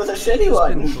thought it was a shitty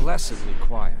one. It's been blessedly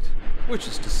quiet. Which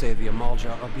is to say the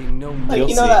Amalja are being no more... Like,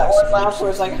 you know that one laugh where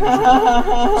it's like,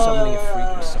 summoning a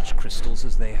freak with such crystals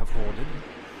as they have hoarded.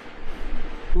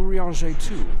 Urianger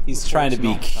too. He's trying to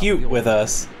be cute with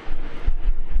us.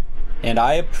 And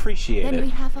I appreciate it. Then we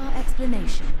have our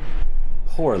explanation.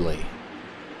 Poorly.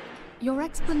 Your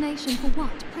explanation for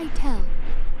what, pray tell?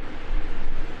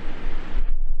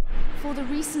 For the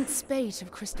recent spate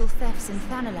of crystal thefts in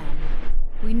Thanalan,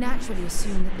 we naturally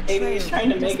assume that the Maybe trail he's trying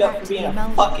to led make us up back for to being the a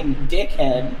Amalja. fucking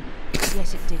dickhead.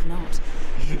 Yet it did not.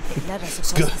 It led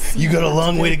us across the sea. You got a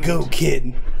long way to go,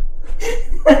 kid.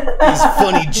 These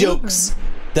funny jokes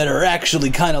that are actually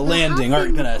kind of landing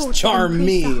aren't gonna charm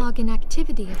me.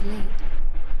 Activity of late.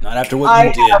 Not after what I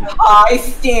you did. have high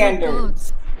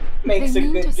standards. Makes a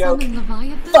good joke.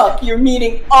 Fuck, you're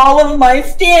meeting all of my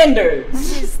standards.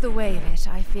 That is the way of it,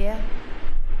 I fear.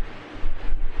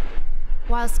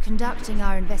 Whilst conducting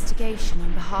our investigation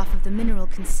on behalf of the mineral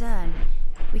concern,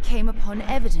 we came upon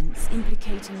evidence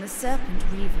implicating the Serpent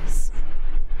Reavers.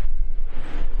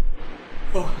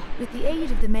 With the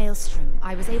aid of the Maelstrom,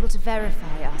 I was able to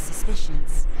verify our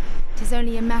suspicions. 'Tis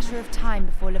only a matter of time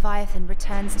before Leviathan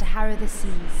returns to harrow the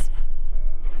seas.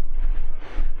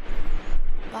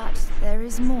 But there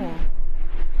is more.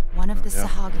 One of the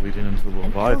Sahagin, leading into the an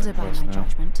Leviathan elder by quest my now.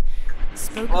 judgment,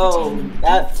 spoke of Oh, attaining that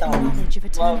depth and sounds knowledge of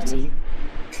eternity. lovely.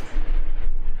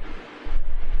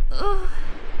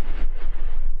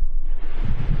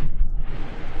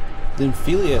 Then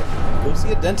Philia, go see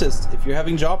a dentist if you're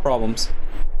having jaw problems.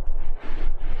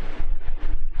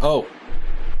 Oh.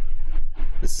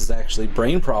 This is actually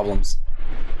brain problems.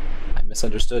 I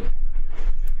misunderstood.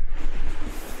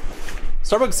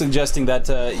 Starbucks suggesting that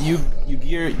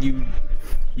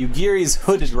Yugiri's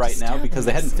hooded right now because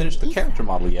they hadn't finished the character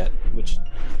model yet, which...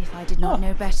 If I did not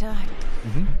know better,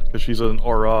 Because she's an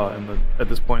Aura at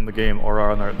this point in the game.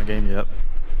 Aura aren't in the game yet.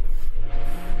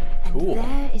 Cool.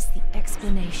 there is the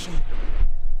explanation.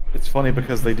 It's funny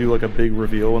because they do like a big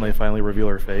reveal when they finally reveal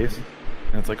her face.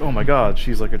 And it's like, oh my god,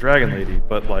 she's like a dragon lady.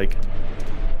 But like,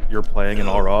 you're playing an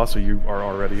Aura, so you are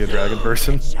already a dragon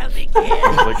person. Like,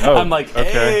 oh, I'm like,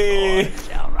 okay. hey!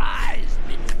 Shall rise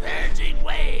in surging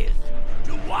waves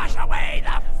to wash away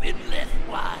the finless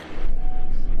one.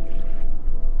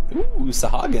 Ooh,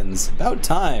 Sahagins. About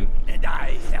time. And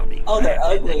I shall be They're granted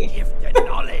ugly. the gift and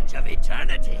knowledge of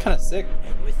eternity. Kind of sick.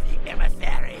 And with the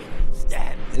emissary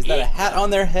stands Is that a hat on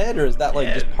their head, or is that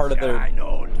like just part of their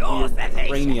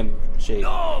uranium shape?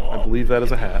 I believe that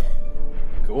is a hat.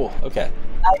 Cool. Okay.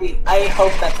 I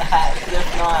hope that's a hat, 'cause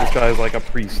if not... This guy's like a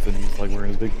priest, and he's like wearing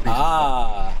his big priest.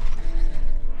 Ah.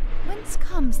 Whence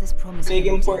comes this promise? Big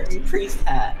important priest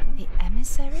hat. The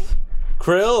emissary?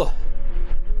 Krill,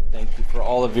 thank you for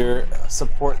all of your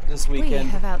support this weekend.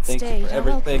 have Thank you outstayed for our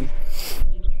everything.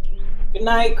 Good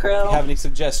night, Krill. If you have any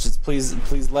suggestions,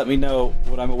 please let me know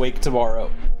when I'm awake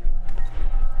tomorrow.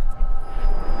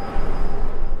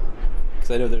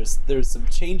 Because I know there's some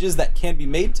changes that can be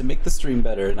made to make the stream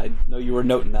better, and I know you were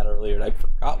noting that earlier, and I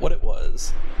forgot what it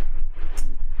was.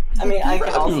 I mean, I can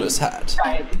Fabulous also hat.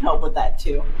 try and help with that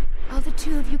too. Are the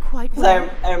two of you quite Because well?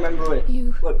 I remember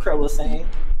what Crow was saying.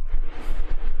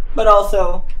 But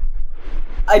also,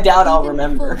 I doubt I'll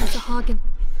remember.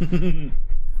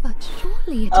 But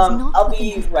surely it is not I'll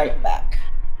within be right back.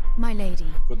 My lady.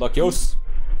 Good luck, Yos.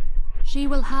 She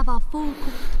will have our full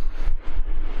court.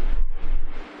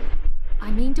 I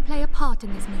mean to play a part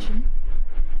in this mission.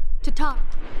 To talk.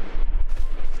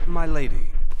 My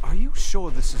lady, are you sure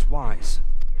this is wise?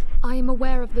 I am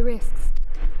aware of the risks.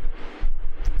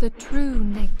 The true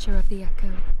nature of the Echo.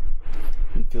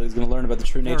 I feel he's going to learn about the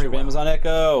true nature of Amazon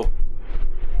Echo.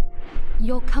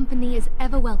 Your company is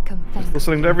ever welcome, thank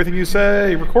Listening to everything you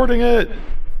say, recording it.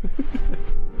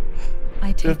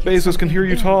 Jeff Bezos can hear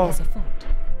you talk.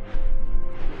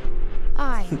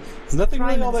 Aye. There's nothing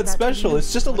really all that special.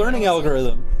 It's just a learning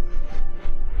algorithm.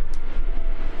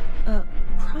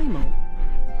 Primal.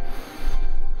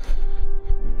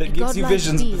 That gives you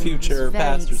visions of the future or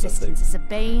past or something. Is a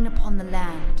bane upon the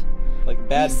land. Like a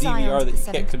bad These scions DVR of that the you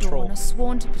can't Seventh control. Dawn are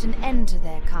sworn to put an end to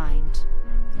their kind.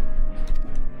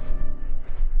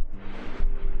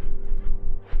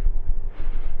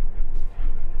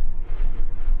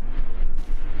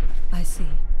 I see.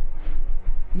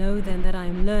 Know then that I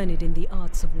am learned in the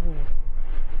arts of war.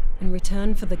 In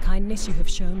return for the kindness you have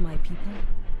shown my people,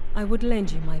 I would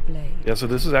lend you my blade. Yeah, so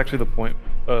this is actually the point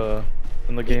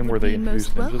in the game where they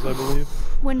introduced ninjas, I believe.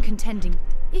 When contending,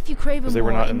 if you crave a Because they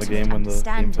were more not in the game when the game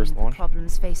understanding first of the launched.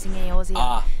 problems facing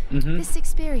Eorzea, this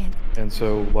experience. And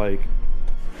so, like,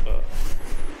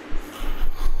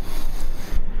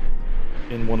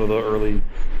 in one of the early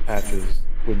patches,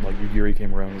 when like Yugiri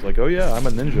came around, it was like, oh yeah, I'm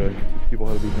a ninja. I can teach people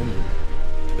how to be ninja.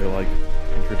 They like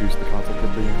introduced the concept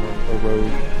of being a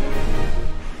rogue.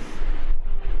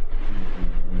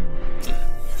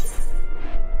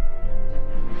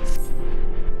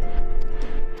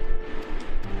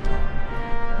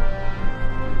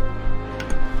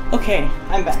 Okay,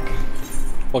 I'm back.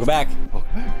 Welcome back.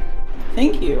 Welcome back.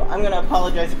 Thank you. I'm gonna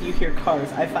apologize if you hear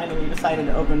cars. I finally decided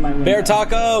to open my window. Bear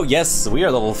Taco! Yes, we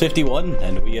are level 51,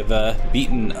 and we have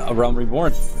beaten A Realm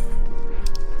Reborn.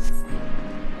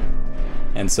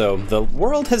 And so, the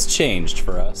world has changed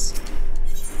for us.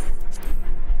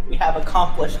 We have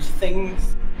accomplished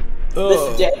things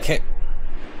this day. Okay.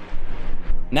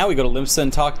 Now we go to Limsa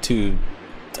and talk to,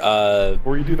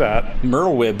 Before you do that,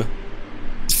 Merwib.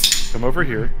 come over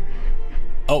here.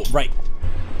 Oh, right.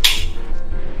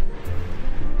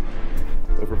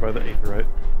 Over by the acre, right?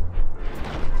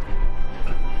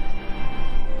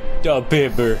 Oh,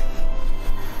 paper.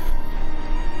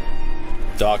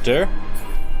 Doctor?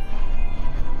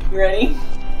 You ready?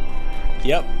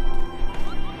 Yep.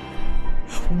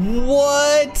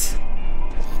 What?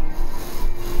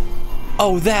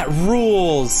 Oh, that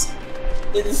rules!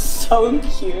 It is so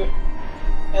cute.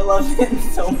 I love it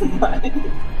so much.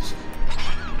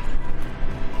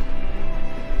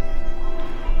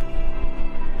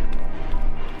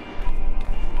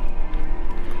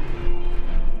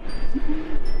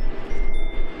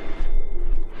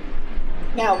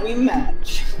 Now we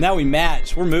match. Now we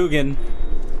match. We're Mugen.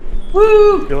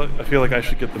 Woo! I feel like I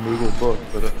should get the Moogle book,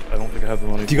 but I don't think I have the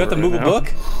money. Do you got the for it Moogle right now. book?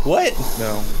 What?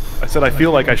 No. I said I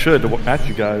feel like I should to match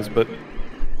you guys, but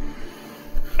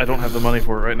I don't have the money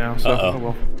for it right now. So, oh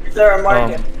well. Is there a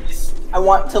market? I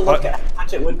want to look at how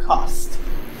much it would cost.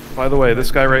 By the way,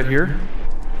 this guy right here,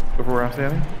 over where I'm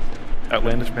standing,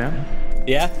 Outlandish Man.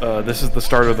 Yeah. This is the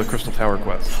start of the Crystal Tower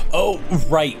quest. Oh,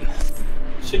 right.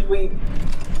 Should we,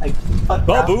 like, fuck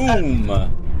Ba-boom!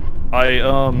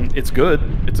 It's good.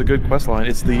 It's a good quest line.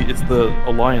 It's the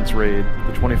Alliance raid,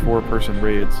 the 24-person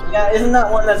raids. Yeah, isn't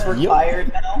that one that's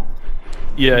required now?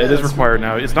 Yeah, it is required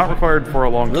now. It's not required for a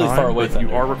long Really time, far away but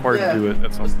you are required to do it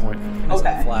at some point.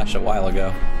 Okay. Flash a while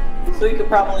ago. So we could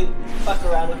probably fuck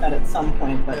around with that at some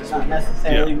point, but not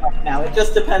necessarily right now. It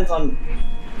just depends on.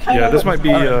 Yeah, this might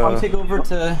be. I'll take over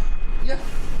to. Yeah.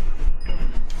 I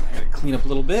gotta clean up a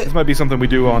little bit. This might be something we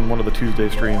do on one of the Tuesday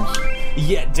streams.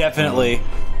 Yeah, definitely.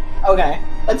 Okay,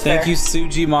 that's Thank fair. you,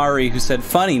 Suji Mari, who said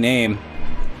funny name.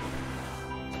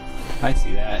 I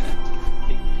see that.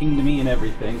 It pinged me and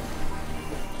everything.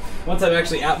 Once I'm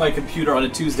actually at my computer on a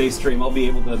Tuesday stream, I'll be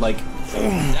able to, like,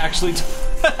 actually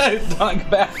talk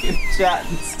back and chat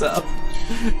and stuff.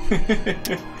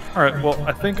 Alright, well,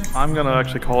 I think I'm gonna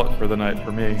actually call it for the night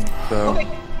for me, so...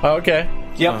 Okay.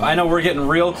 Yep, I know we're getting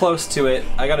real close to it.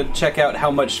 I gotta check out how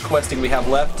much questing we have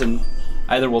left, and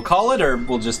either we'll call it, or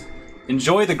we'll just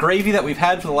enjoy the gravy that we've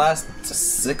had for the last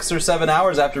 6 or 7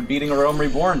 hours after beating A Realm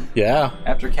Reborn. Yeah.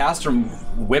 After Castrum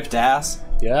whipped ass.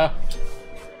 Yeah.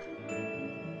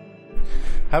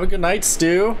 Have a good night,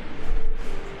 Stu.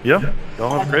 Yeah,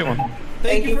 y'all have a great one.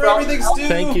 Thank you for everything, Stu!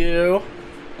 Thank you.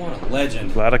 What a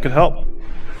legend. Glad I could help.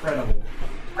 Incredible.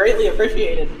 Greatly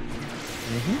appreciated.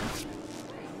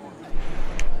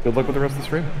 Good luck with the rest of the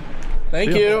stream.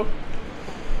 Thank See ya. you.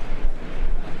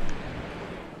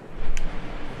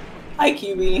 Hi,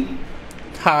 QB.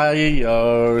 Hi,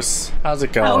 Yos. How's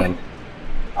it going?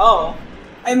 Oh,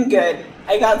 I'm good.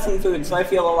 I got some food, so I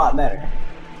feel a lot better.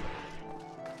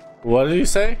 What did you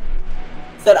say?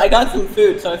 Said I got some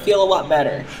food, so I feel a lot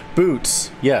better. Boots.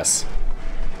 Yes.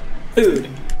 Food.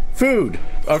 Food.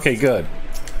 Okay, good. I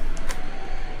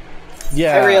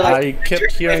Yeah, realized I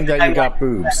kept hearing that you got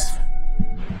boobs.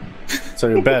 So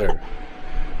you're better.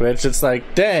 Which it's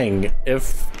like, dang,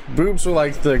 if boobs were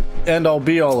like the end-all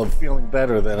be-all of feeling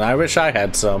better, then I wish I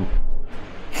had some.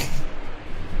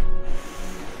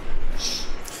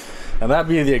 And that'd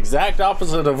be the exact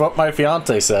opposite of what my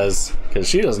fiance says, because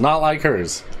she does not like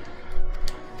hers.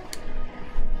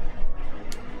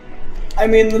 I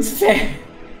mean, let's say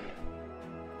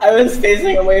I was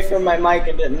facing away from my mic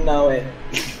and didn't know it.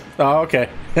 Oh, okay.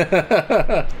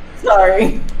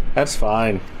 Sorry. That's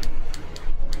fine.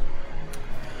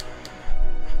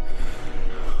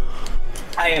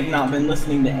 I have not been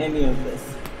listening to any of this.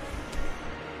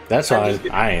 That's fine.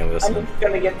 I ain't listening. I'm just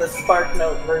gonna get the Spark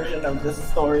Note version of this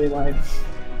storyline.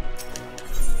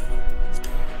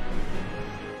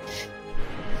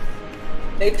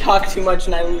 they talk too much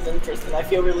and I lose interest, and I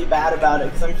feel really bad about it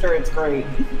because I'm sure it's great.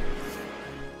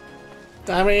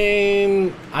 I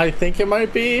mean, I think it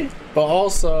might be, but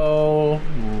also...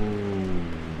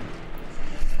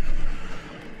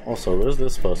 Also, where's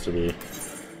this supposed to be?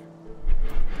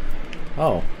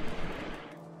 Oh.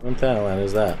 What Thailand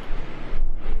is that?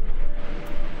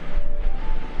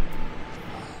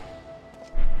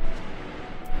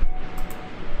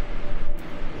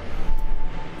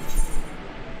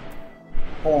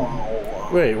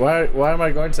 Wait, why am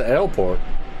I going to airport?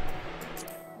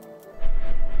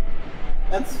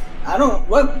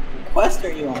 What quest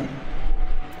are you on?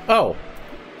 Oh.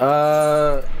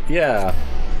 Yeah.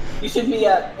 You should be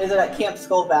is it at Camp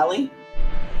Skull Valley?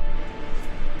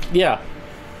 Yeah.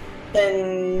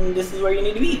 Then this is where you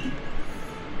need to be.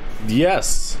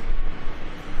 Yes.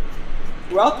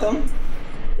 You're welcome.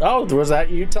 Oh, was that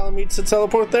you telling me to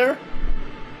teleport there?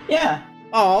 Yeah.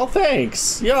 Oh,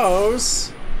 thanks.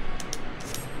 Yos.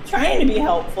 Trying to be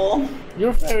helpful.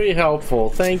 You're very helpful.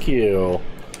 Thank you.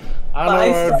 I don't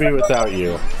know where I'd be without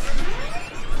you.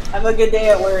 Have a good day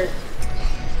at work.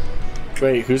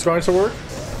 Wait, who's going to work?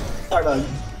 Starbug.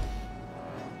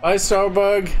 Bye,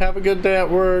 Starbug. Have a good day at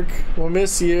work. We'll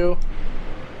miss you.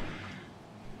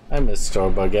 I miss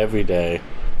Starbug every day.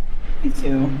 Me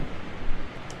too.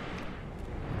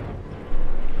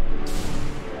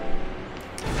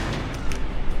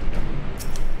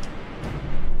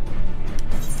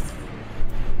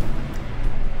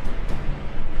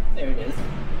 There it is.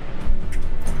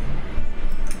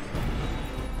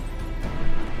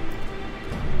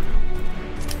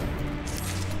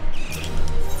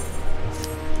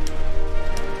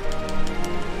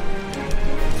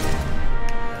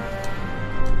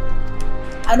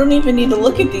 I don't even need to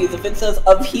look at these. If it says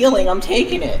of healing, I'm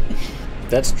taking it.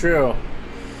 That's true.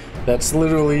 That's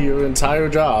literally your entire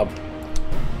job.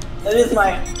 That is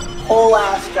my whole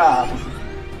ass job.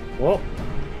 Well.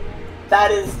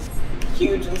 That is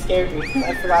huge and scared me because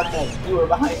I forgot that you were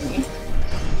behind me.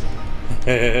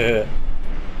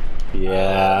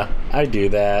 Yeah, I do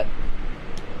that.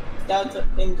 That's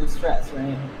in distress,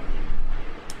 right?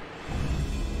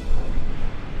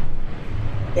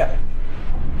 Yep.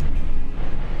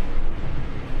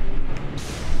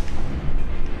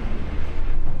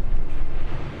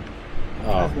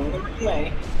 Oh.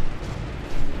 Way.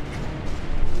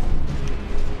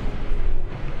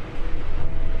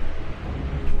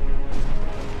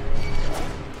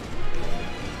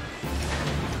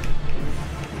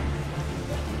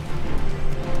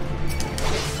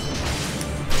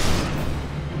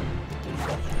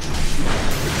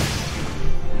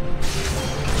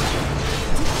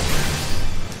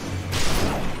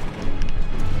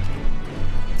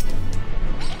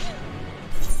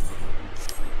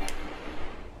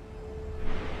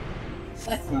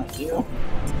 That's not you.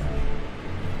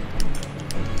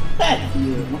 That's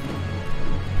you.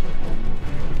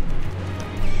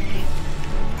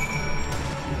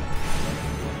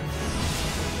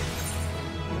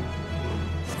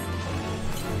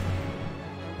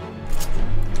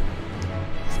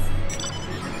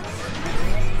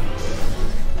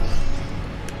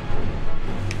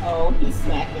 Oh, he's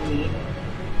smacking me.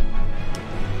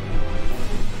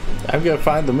 I'm gonna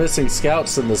find the missing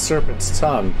scouts in the serpent's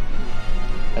tongue.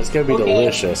 That's gonna be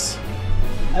delicious.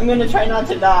 I'm gonna try not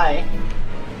to die.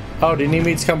 Oh, do you need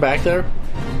me to come back there?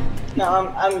 No,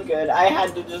 I'm good. I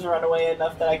had to just run away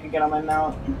enough that I could get on my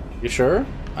mount. You sure?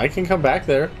 I can come back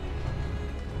there.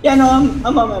 Yeah, no,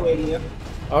 I'm on my way to you.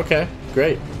 Okay,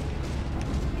 great.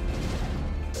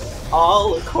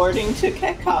 All according to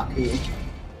Kekaku.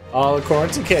 All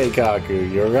according to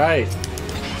Keikaku, you're right.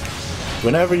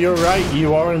 Whenever you're right,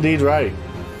 you are indeed right.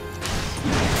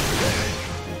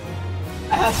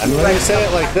 And when you say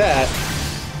it like that,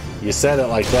 you said it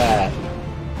like that.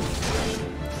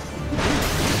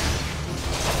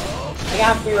 I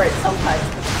have to be right sometimes,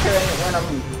 because when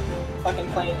I'm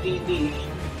fucking playing D&D.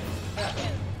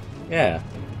 Yeah.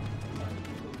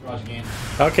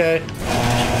 Okay.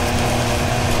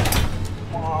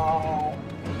 Oh.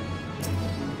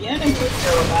 The enemies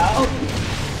go about.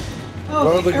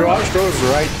 Oh, the garage door's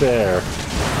right there.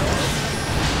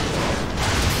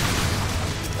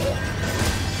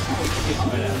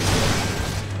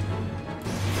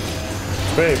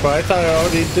 Wait, but I thought I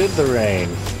already did the rain.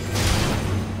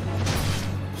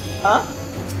 Huh?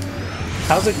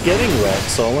 How's it getting wet,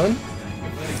 Solon?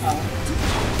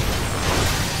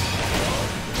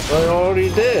 I already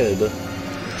did.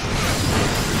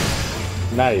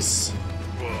 Nice.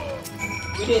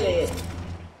 We did it.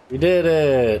 We did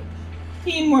it.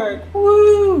 Teamwork.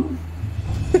 Woo!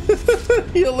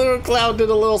 Your little cloud did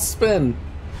a little spin.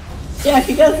 Yeah,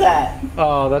 he does that.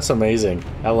 Oh, that's amazing.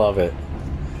 I love it.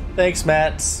 Thanks,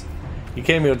 Matt. You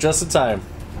came here just in time.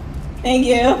 Thank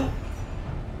you.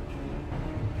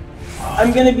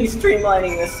 I'm gonna be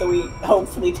streamlining this so we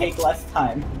hopefully take less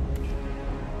time.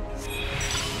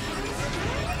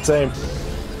 Same.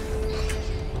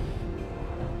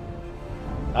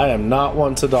 I am not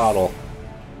one to dawdle.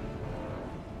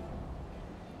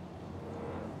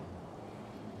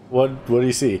 What do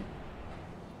you see?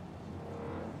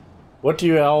 What do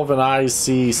you elven eyes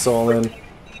see, Solon?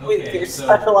 With your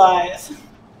special eyes.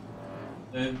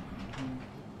 The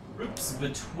groups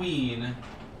between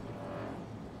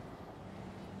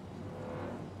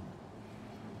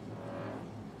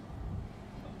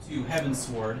to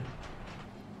Heavensward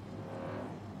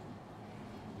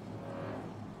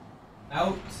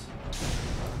out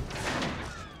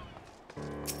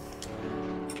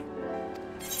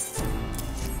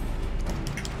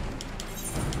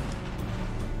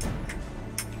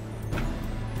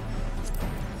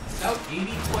about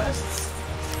 80 quests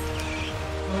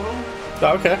total.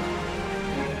 Okay.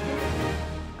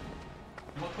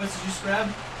 What quests did you scrap?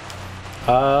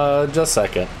 Just a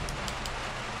second.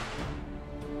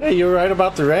 Hey, you were right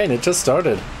about the rain. It just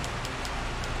started.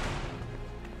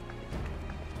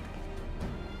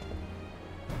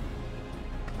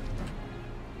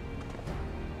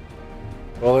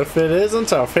 Well, if it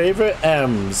isn't our favorite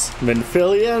M's,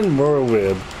 Minfilia and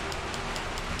Murwib.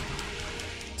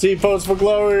 T-pose for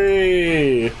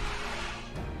glory!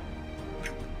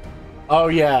 Oh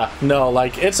yeah, no,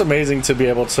 like, it's amazing to be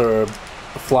able to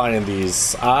fly in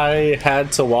these. I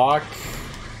had to walk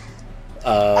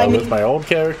with my old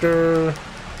character.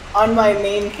 On my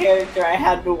main character, I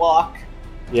had to walk.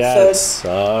 Yeah, so it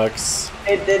sucks.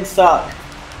 It did suck.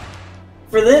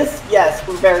 For this, yes,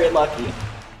 we're very lucky.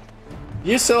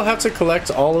 You still have to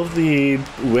collect all of the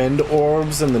wind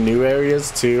orbs in the new areas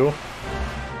too?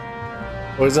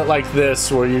 Or is it like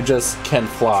this where you just can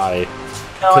fly?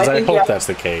 Because I hope that's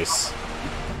the case.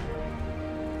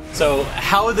 So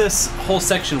how this whole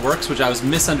section works, which I was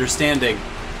misunderstanding,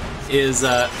 is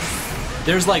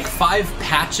there's like 5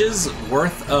 patches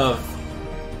worth of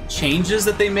changes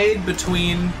that they made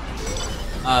between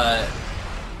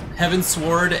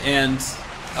Heavensward and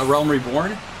A Realm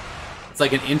Reborn. It's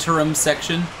like an interim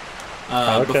section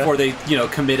before they,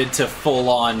 committed to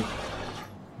full-on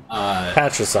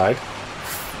patricide.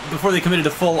 Before they committed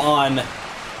to full-on,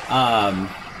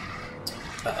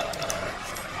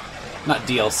 not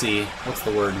DLC. What's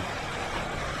the word?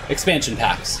 Expansion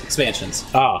packs, expansions.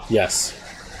 Ah, yes.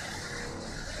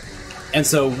 And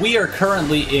so we are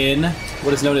currently in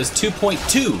what is known as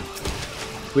 2.2.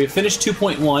 We have finished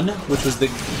 2.1, which was the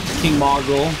King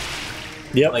Mogul,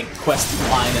 like quest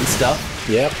line and stuff.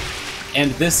 Yep.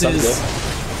 And this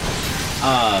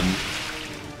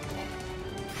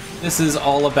is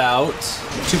all about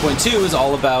 2.2 is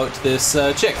all about this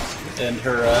chick and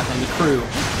her and the crew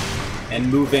and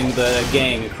moving the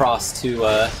gang across to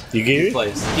Yugiri?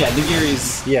 place. Yeah,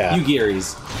 Nigiri's. Yeah.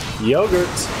 Yugiri's. Yogurt.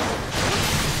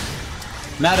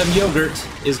 Madam Yogurt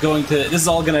is going to. This is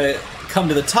all going to come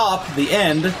to the top, the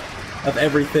end of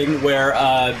everything, where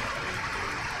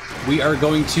we are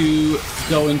going to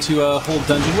go into a whole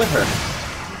dungeon with her.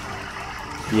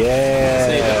 Yeah.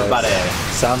 Save everybody.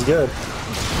 Sounds good.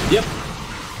 Yep.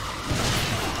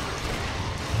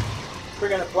 We're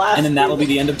gonna blast. And then that'll be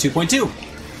the end of 2.2.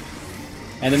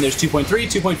 And then there's 2.3,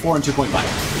 2.4, and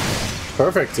 2.5.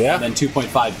 Perfect, yeah. And then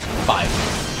 2.55.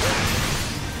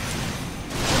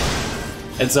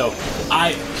 And so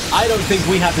I don't think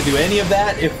we have to do any of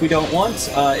that if we don't want.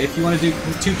 If you want to do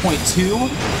 2.2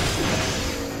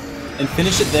 and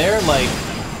finish it there, like,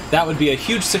 that would be a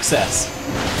huge success.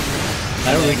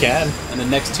 I really can. And then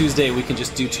next Tuesday we can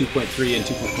just do 2.3 and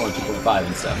 2.4 and 2.5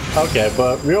 and stuff. Okay,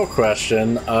 but real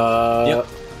question. Yep.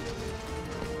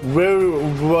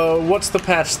 What's the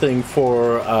patch thing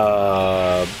for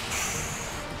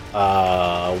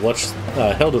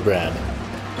Hildebrand?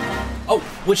 Oh,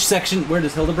 which section? Where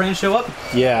does Hildebrand show up?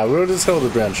 Yeah, where does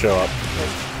Hildebrand show up?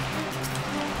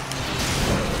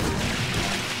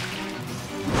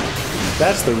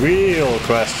 That's the real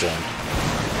question.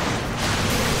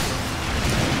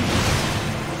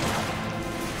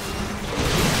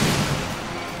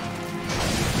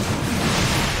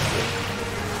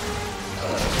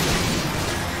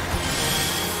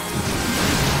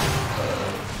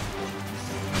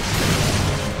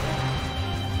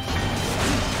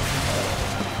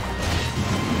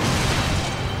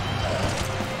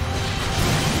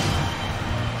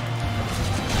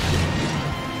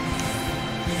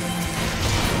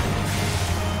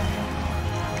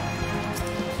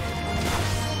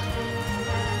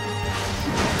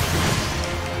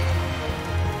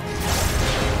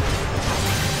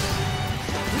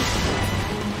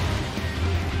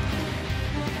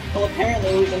 Well,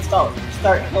 apparently we can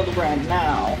start Hildebrand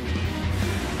now.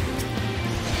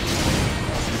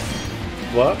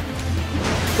 What?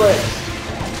 But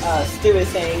Stu is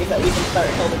saying is that we can start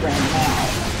Hildebrand now.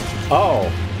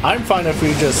 Oh, I'm fine if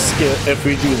we just if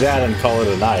we do that and call it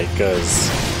a night, because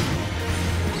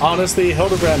honestly,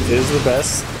 Hildebrand is the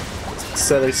best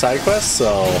set of side quests,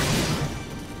 so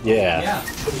yeah. Yeah,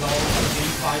 it's all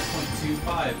in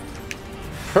 5.25.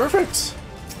 Perfect.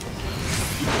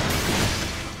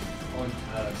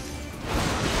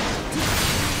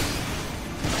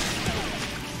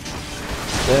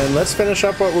 Then let's finish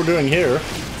up what we're doing here.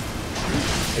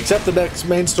 Accept the next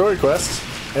main story quest,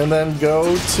 and then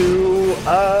go to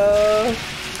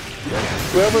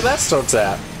wherever that starts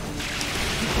at.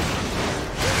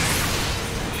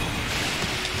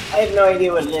 I have no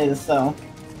idea what it is, so.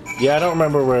 Yeah, I don't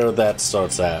remember where that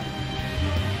starts at.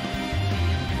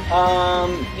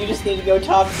 You just need to go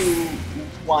talk to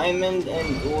Wyman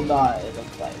and Ulda, it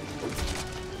looks like.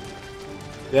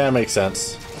 Yeah, it makes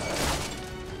sense.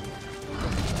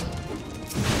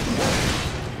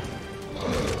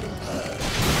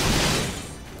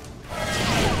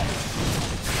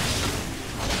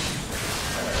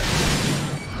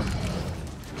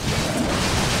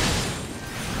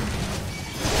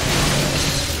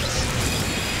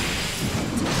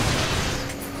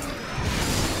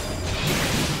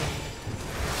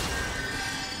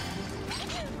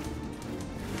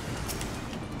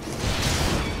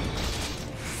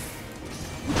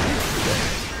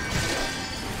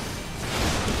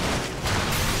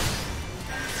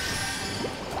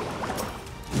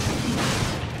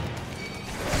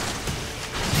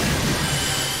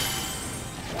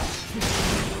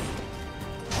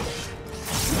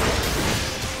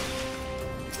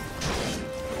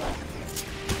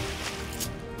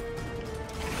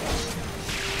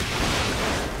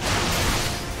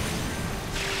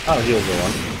 Oh, here's the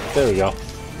one. There we go.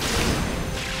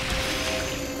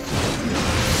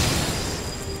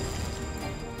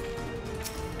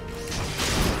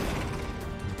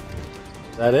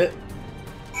 Is that it?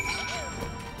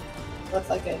 Looks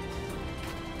like it.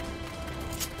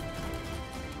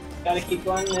 Gotta keep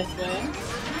going this way.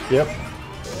 Yep.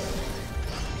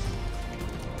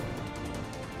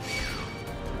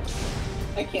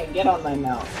 I can't get on my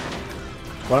mount.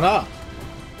 Why not?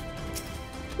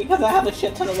 Because I have a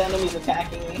shit ton of enemies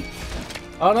attacking me.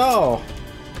 Oh no!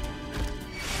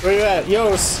 Where you at?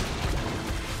 Yos!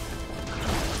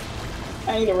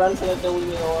 Trying to run so that they'll leave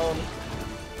me alone.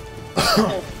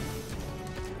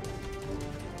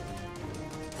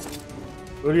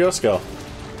 Where'd Yos go?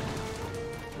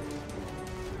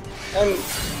 I'm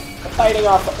fighting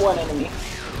off one enemy.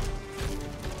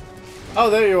 Oh,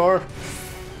 there you are.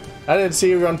 I didn't see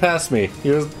you run past me.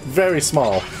 You're very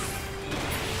small.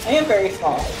 I am very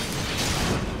small.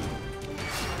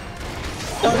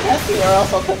 Don't test me or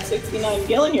else I'll put 69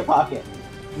 gil in your pocket.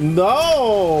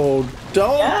 No!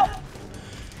 Don't! Yeah.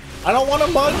 I don't want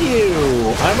to mug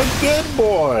you! I'm a good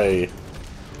boy!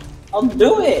 I'll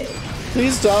do it!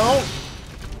 Please don't!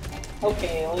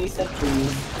 Okay, well you said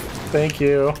please. Thank you.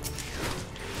 You're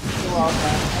welcome.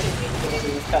 I didn't mean to get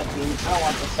into this cutscene. I don't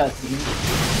want this cutscene.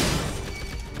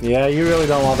 Yeah, you really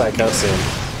don't want that cutscene.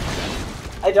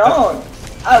 I don't!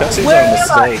 Cutscenes where are a am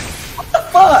I? mistake. What the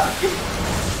fuck?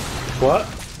 What?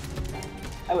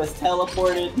 I was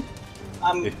teleported.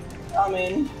 I'm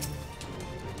coming.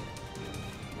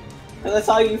 Cause I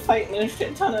saw you fighting a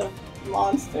shit ton of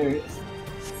monsters.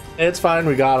 It's fine,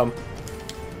 we got him.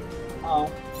 Oh.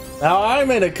 Now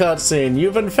I'm in a cutscene.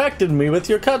 You've infected me with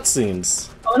your cutscenes.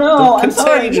 Oh no, They're I'm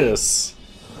sorry. contagious.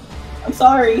 I'm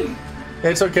sorry.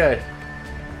 It's okay.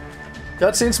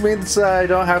 Cutscenes means I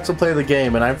don't have to play the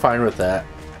game, and I'm fine with that.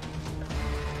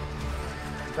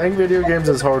 Playing video games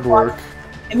is hard work.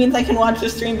 It means I can watch the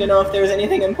stream to know if there's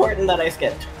anything important that I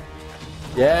skipped.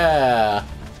 Yeah.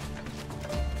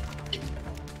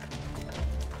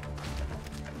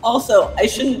 Also, I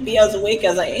shouldn't be as awake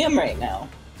as I am right now.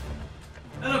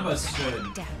 None of us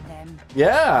should. Damn them.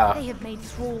 Yeah. They have made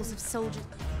thralls of soldiers.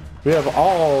 We have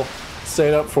all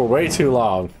stayed up for way too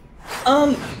long.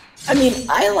 I mean,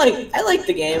 I like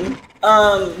the game.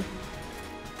 I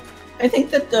think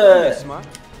that the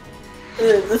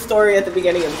story at the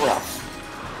beginning is rough.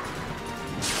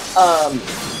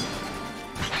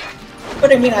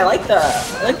 But I mean, I like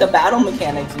the battle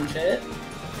mechanics and shit.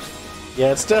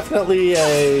 Yeah, it's definitely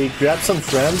a grab some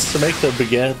friends to make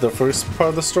the first part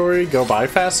of the story go by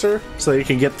faster, so you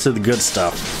can get to the good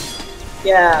stuff.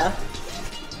 Yeah,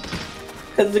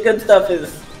 because the good stuff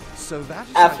is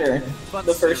after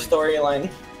the first storyline.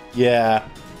 Yeah.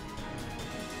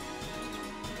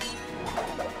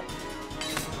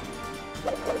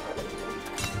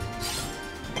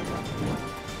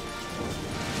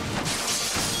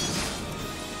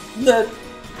 the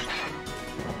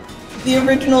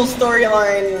original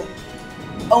storyline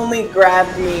only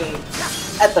grabbed me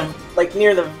at the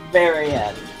near the very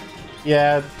end.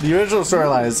 Yeah, the original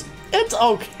storyline is it's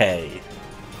okay.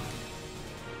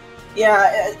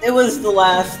 Yeah, it was the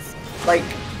last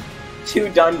 2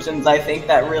 dungeons I think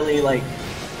that really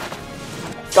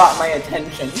got my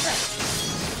attention.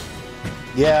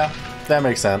 Yeah, that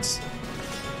makes sense.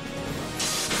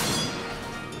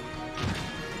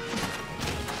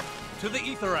 To the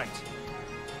Aetheryte.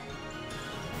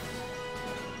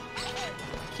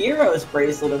 Hero's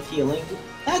Bracelet of Healing.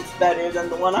 That's better than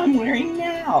the one I'm wearing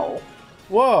now.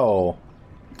 Whoa.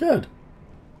 Good.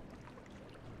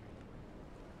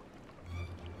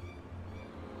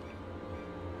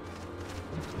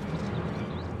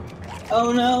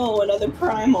 Oh no, another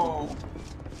Primal.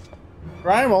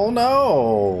 Primal,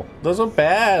 no. Those are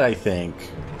bad, I think.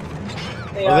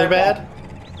 Are they bad?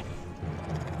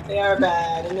 They are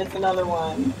bad, and it's another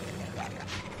one.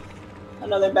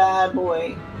 Another bad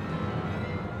boy.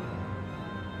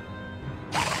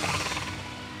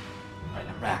 Alright,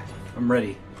 I'm back. I'm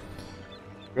ready.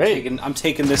 Great. I'm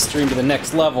taking this stream to the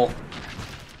next level.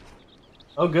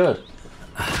 Oh, good.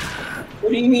 What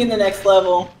do you mean the next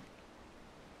level?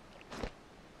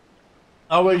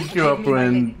 I'll wake you up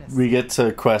when we get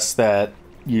to quests that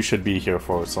you should be here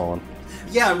for, Solon.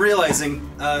 Yeah, I'm realizing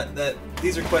that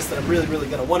these are quests that I'm really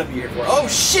gonna want to be here for. Oh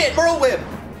shit, Whirlwind!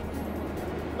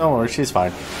 Don't worry, she's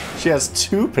fine. She has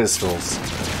 2 pistols,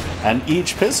 and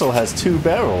each pistol has 2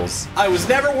 barrels. I was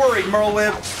never worried,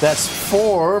 Merlewhip. That's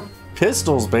 4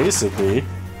 pistols, basically,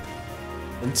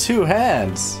 and 2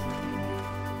 hands.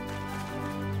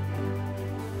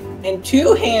 And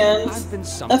 2 hands?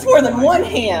 That's more than 1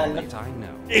 hand!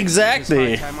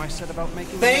 Exactly!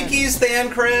 Thank you, Stan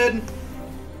Cred!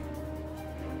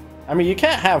 I mean, you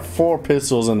can't have 4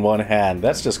 pistols in 1 hand.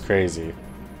 That's just crazy.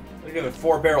 You have a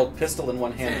 4-barreled pistol in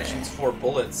one hand that shoots 4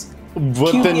 bullets.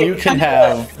 But then you can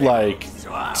have,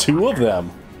 2 of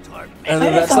them. And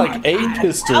then that's 8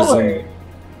 pistols in...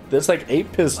 That's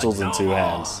 8 pistols in 2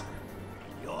 hands.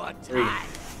 3.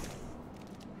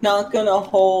 Not gonna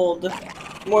hold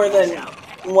more than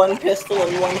 1 pistol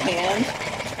in 1 hand?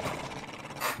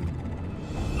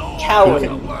 Coward.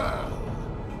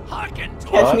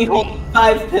 Catch me holding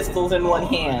 5 pistols in 1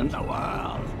 hand.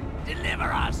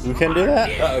 You can do that?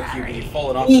 Uh-oh, QB, you've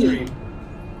fallen off screen.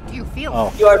 Do you feel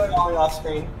Oh. You are falling off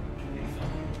screen.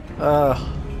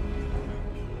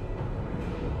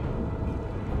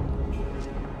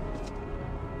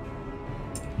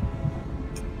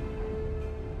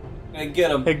 I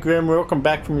get him. Hey, Grim, welcome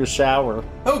back from your shower.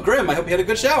 Oh, Grim, I hope you had a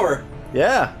good shower.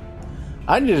 Yeah.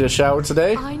 I needed a shower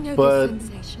today, I know but the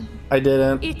sensation. I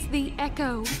didn't. It's the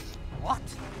echo. What?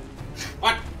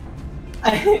 What?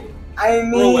 I mean...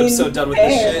 Whirlwhip's so done with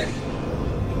this shit.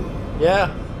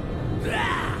 Yeah.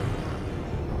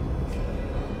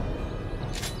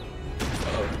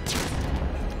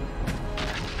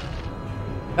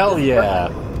 Hell yeah.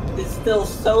 It's still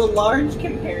so large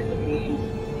compared to me.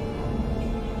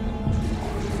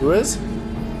 Who is?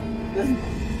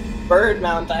 This bird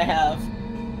mount I have.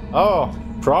 Oh,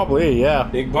 probably, yeah.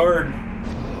 Big bird.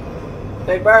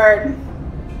 Big bird.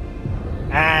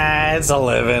 Ah, it's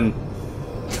 11.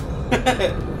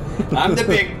 I'm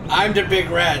the big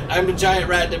rat. I'm the giant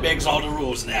rat that makes all the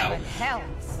rules now. hell?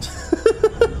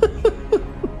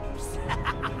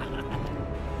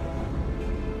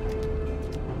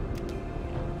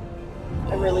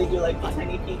 I really do like the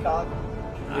tiny peacock.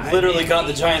 You've literally got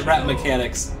the giant rat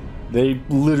mechanics. They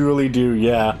literally do,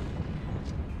 yeah.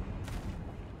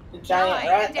 The giant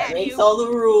rat that makes all the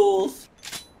rules.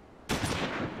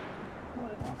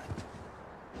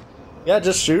 Yeah,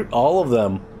 just shoot all of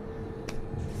them.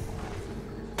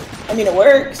 I mean, it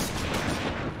works.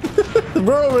 The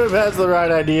Whirlwind has the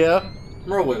right idea.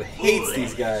 Whirlwind hates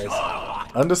these guys.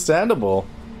 Understandable.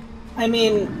 I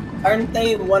mean, aren't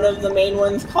they one of the main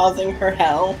ones causing her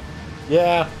hell?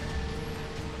 Yeah.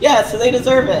 Yeah, so they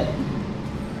deserve it.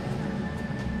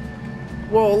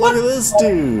 Whoa, look at this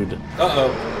dude.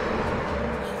 Uh-oh.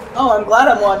 Oh, I'm glad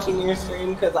I'm watching your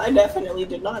stream, because I definitely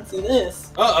did not see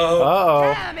this. Uh-oh.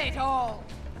 Uh-oh. Damn it all!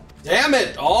 Damn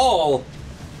it all!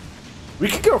 We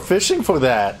could go fishing for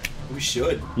that. We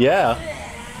should. Yeah.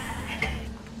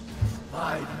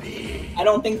 I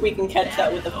don't think we can catch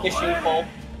that with a fishing pole.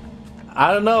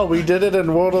 I don't know, we did it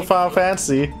in World of Final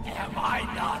Fantasy. Am I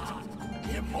not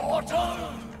immortal?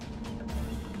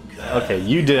 Okay,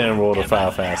 you did it in World of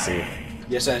Final Fantasy.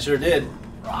 Yes, I sure did.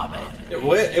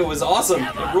 It was awesome.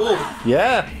 It ruled.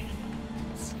 Yeah.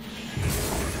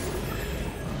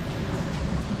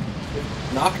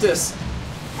 Noctis.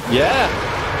 Yeah.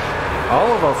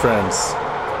 All of our friends.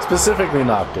 Specifically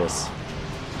Noctis.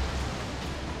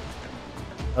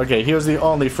 Okay, he was the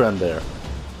only friend there.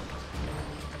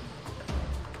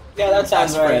 Yeah, that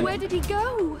sounds right. Where did he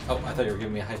go? Oh, I thought you were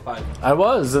giving me a high five. I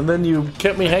was, and then you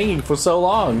kept me hanging for so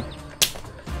long.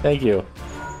 Thank you.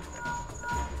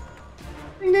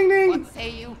 Ding, ding, ding. What say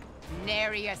you?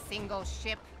 Nary a single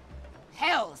ship?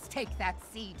 Hells take that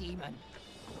sea demon.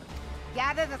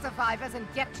 Gather the survivors and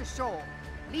get to shore.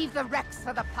 Leave the wrecks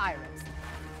for the pirates.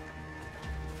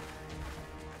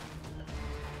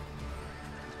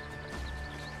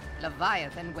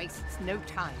 Leviathan wastes no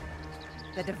time.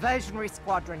 The diversionary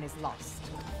squadron is lost.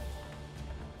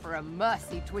 For a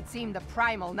mercy, 'twould seem the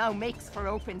Primal now makes for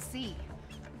open sea.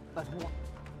 But what?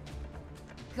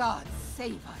 God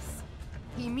save us.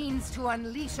 He means to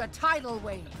unleash a tidal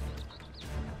wave.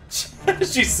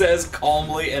 She says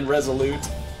calmly and resolute.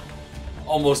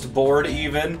 Almost bored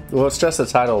even. Well, it's just a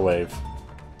tidal wave.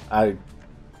 I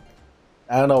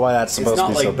don't know why that's supposed to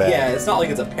be so bad. Yeah, it's not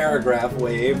like it's a paragraph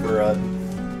wave or a,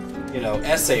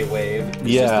 essay wave.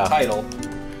 It's just the title.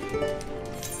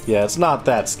 Yeah, it's not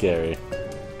that scary.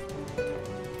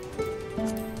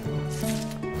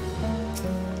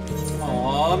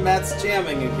 Aw, Matt's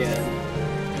jamming again.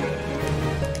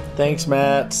 Thanks,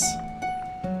 Mats.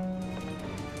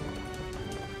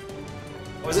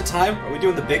 Oh, is it time? Are we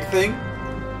doing the big thing?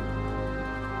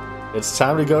 It's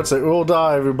time to go to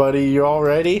Ul'dah, everybody. You all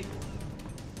ready?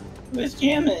 Who's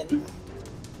jamming?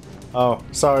 Oh,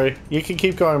 sorry. You can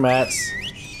keep going, Mats.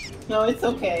 No, it's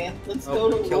okay. Let's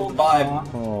go to killed the vibe.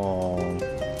 Oh,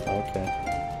 okay.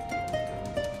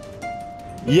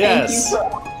 Yes! Thank you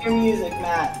for all your music,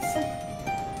 Matt.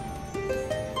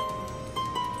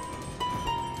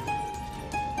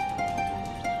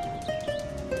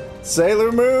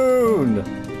 Sailor Moon!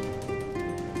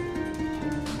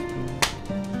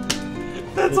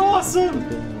 That's awesome!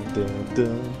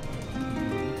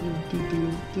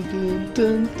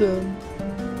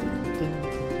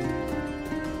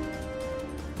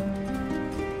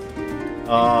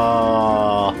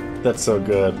 Ah, that's so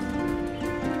good.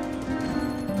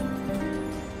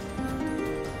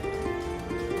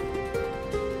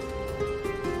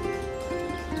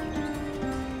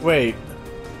 Wait.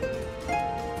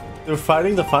 They're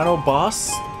fighting the final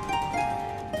boss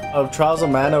of Trials of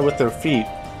Mana with their feet.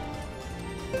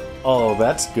 Oh,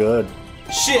 that's good.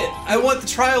 Shit! I want the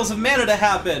Trials of Mana to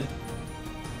happen!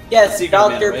 Yes, Secret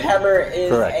of Mana, Dr. right? Pepper is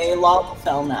Correct. a lava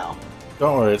cell now.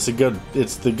 Don't worry, it's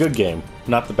the good game,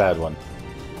 not the bad one.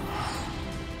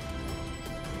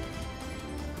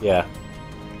 Yeah.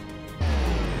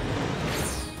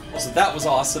 So that was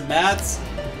awesome, Matt.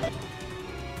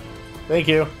 Thank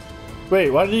you. Wait,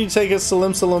 why did you take us to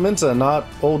Limsa not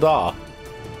Ul'dah?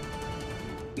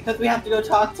 Because we have to go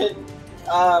talk to,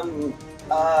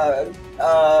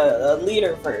 a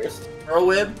leader first.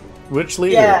 Merlwib? Which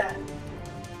leader? Yeah.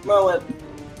 Merlwib.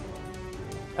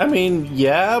 I mean,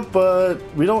 yeah, but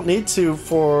we don't need to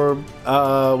for,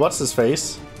 what's his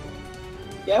face?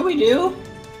 Yeah, we do.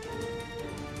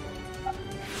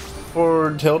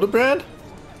 For Hildebrand?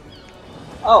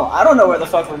 Oh, I don't know where the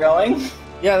fuck we're going.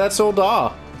 Yeah, that's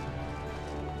Ul'dah.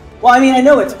 Well, I mean, I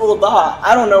know it's Ul'dah.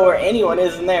 I don't know where anyone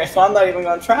is in there, so I'm not even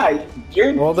gonna try.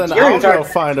 Well, then I'll go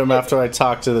find him after I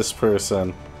talk to this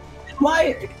person.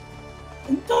 Why?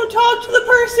 Don't talk to the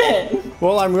person!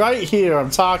 Well, I'm right here. I'm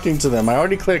talking to them. I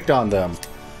already clicked on them.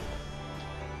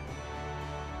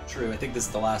 True, I think this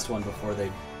is the last one before they...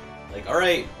 Like,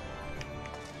 alright.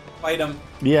 Fight him.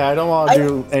 Yeah, I don't want to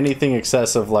do anything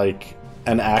excessive like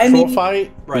an actual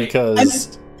fight, right.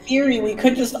 because... In theory, we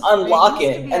could just unlock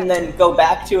it and then go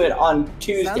back to it on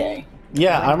Tuesday.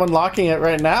 Yeah, I'm unlocking it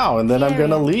right now, and then I'm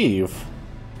gonna leave.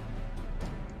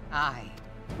 Aye.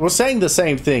 We're saying the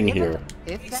same thing here.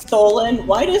 Stolen?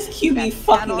 Why does QB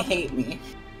fucking hate me?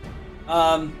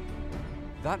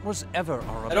 That was ever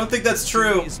our... I don't think that's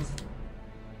true.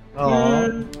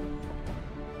 Oh.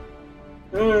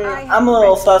 I'm a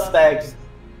little suspect.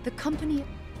 The company...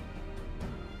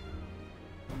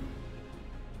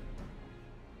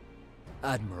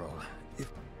 Admiral, if...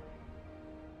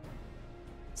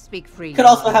 Speak freely. Could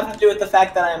also have to do with the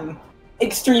fact that I'm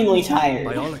extremely tired.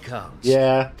 By all accounts...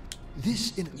 Yeah.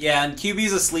 Yeah, and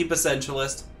QB's a sleep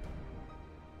essentialist.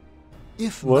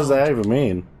 If what does that even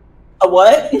mean? A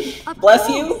what? Bless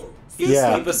you? He's Yeah.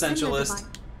 a sleep essentialist.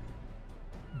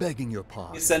 Begging your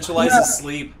pardon. He essentializes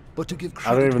sleep. But to give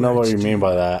I don't even know what you mean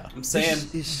by that. I'm saying...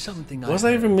 is something What does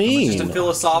that even mean? It's just a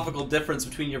philosophical difference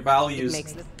between your values.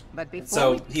 But before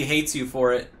So, he hates you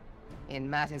for it. in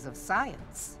matters of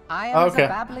science, I am as Okay. a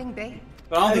babbling babe.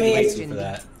 But I don't think he mean, hates you for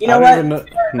that. You know I what? don't even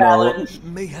Fair know. valid.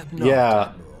 May have not,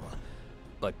 Yeah.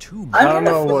 But too I don't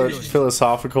know what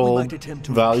philosophical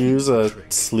values a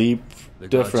sleep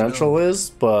differential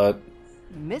is, but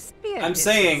I'm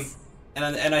saying,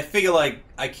 and I feel like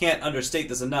I can't understate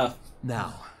this enough.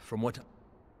 Now, from what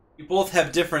you both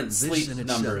have different This sleep in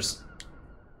itself. numbers.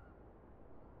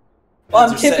 Well,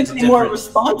 I'm Beds are set to typically more different-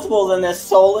 responsible than this,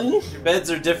 Solon. Your beds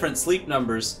are different sleep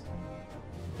numbers.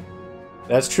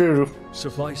 that's true.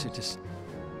 Suffice it to say,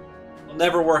 It'll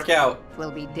never work out.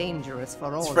 Will be dangerous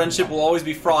for all. This friendship will always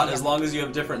be fraught as long as you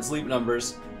have different sleep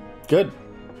numbers. Good.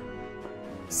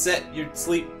 Set your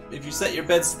sleep. If you set your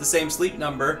beds to the same sleep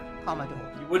number, Commodore.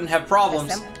 you wouldn't have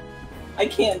problems. I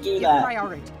can't do Give that.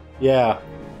 priority. Yeah.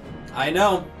 I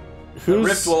know. The Who's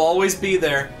rift will always be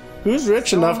there. who's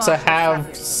rich enough to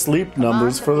have sleep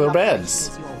numbers for their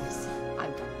beds?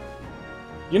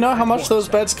 You know how much those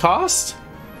beds cost?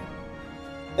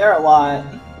 They're a lot.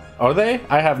 Are they?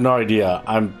 I have no idea.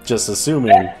 I'm just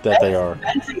assuming that they are.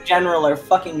 Beds in general are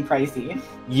fucking pricey.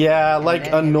 Yeah,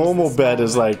 like a normal bed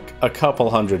is like a couple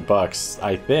 $100,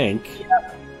 I think.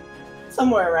 Yeah.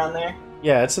 Somewhere around there.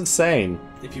 Yeah, it's insane.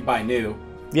 If you buy new.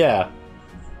 Yeah.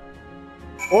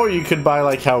 Or you could buy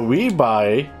like how we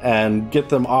buy and get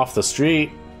them off the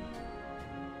street.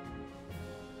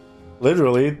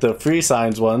 Literally, the free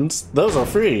signs ones, those are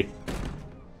free.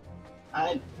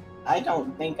 I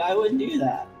don't think I would do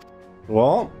that.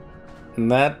 Well,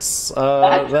 that's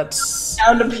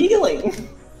sound appealing.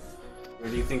 Where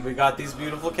do you think we got these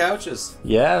beautiful couches?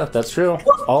 yeah, that's true.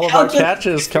 All of our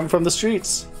couches come from the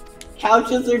streets.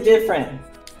 Couches are different.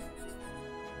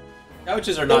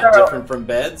 Couches are not different from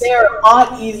beds. They are a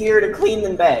lot easier to clean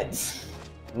than beds.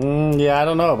 Yeah, I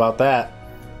don't know about that.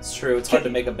 It's true. It's hard to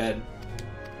make a bed.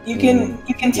 You can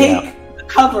take the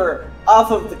cover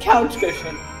off of the couch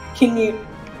cushion. Can you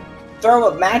throw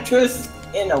a mattress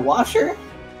in a washer?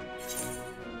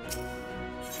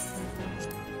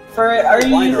 Are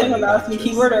you using a mouse and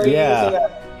keyboard, or are you using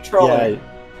a controller? Yeah,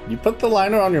 you put the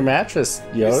liner on your mattress,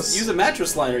 Yos. Use a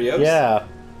mattress liner, Yos. Yeah.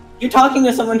 You're talking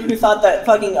to someone who thought that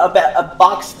fucking a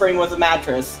box spring was a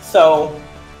mattress, so...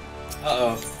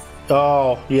 Uh-oh.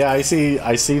 Oh, yeah, I see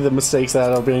the mistakes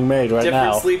that are being made right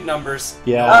Different now. sleep numbers.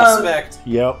 Yeah. Respect.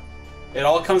 Yep. It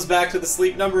all comes back to the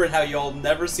sleep number and how you'll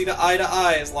never see eye to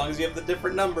eye as long as you have the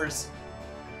different numbers.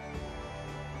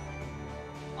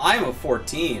 I'm a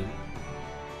 14.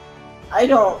 I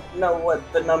don't know what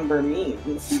the number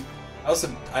means.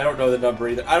 I don't know the number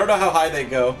either. I don't know how high they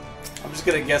go. I'm just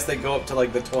gonna guess they go up to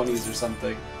like the 20s or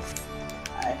something.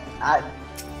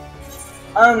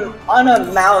 On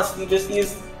a mouse, you just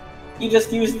use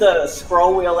the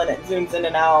scroll wheel and it zooms in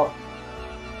and out.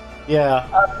 Yeah.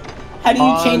 How do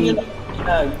you change it?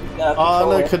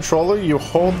 On a controller, you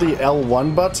hold the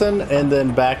L1 button and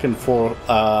then back and forth,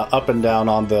 up and down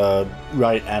on the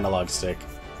right analog stick.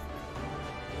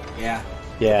 Yeah.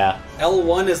 Yeah.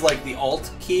 L1 is like the alt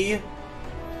key.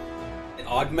 It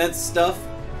augments stuff.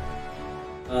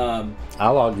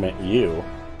 I'll augment you.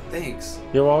 Thanks.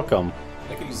 You're welcome.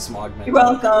 I could use some augment. You're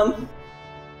welcome.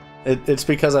 It's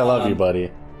because I love you, buddy.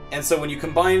 And so when you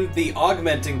combine the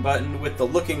augmenting button with the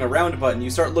looking around button, you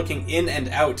start looking in and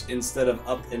out instead of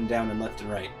up and down and left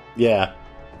and right. Yeah.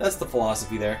 That's the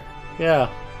philosophy there. Yeah.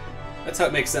 That's how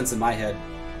it makes sense in my head.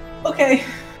 Okay.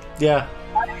 Yeah.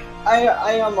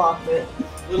 I unlocked it.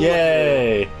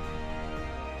 Yay!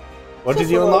 What did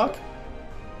you unlock?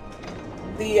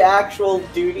 The actual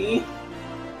duty.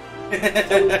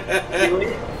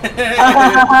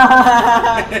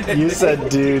 You said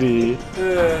duty.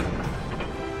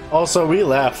 Also, we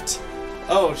left.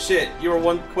 Oh shit, you were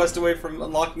one quest away from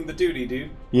unlocking the duty, dude.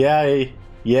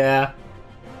 Yeah.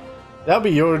 That'll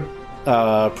be your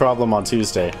problem on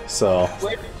Tuesday, so...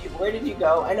 Where did you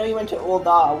go? I know you went to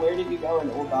Ul'dah. Where did you go in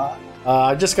Ul'dah?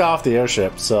 I just got off the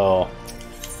airship, so...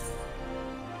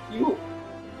 You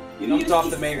jumped off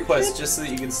the main quest just so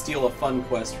that you can steal a fun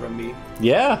quest from me.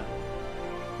 Yeah.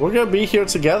 We're gonna be here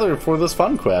together for this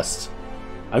fun quest.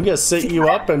 I'm gonna sit you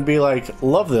up and be like,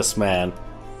 love this man.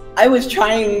 I was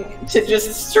trying to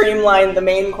just streamline the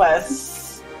main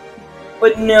quests,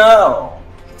 but no.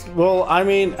 Well, I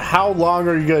mean, how long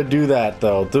are you gonna do that,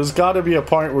 though? There's gotta be a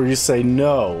point where you say,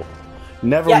 no,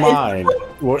 never mind,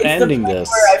 we're ending this.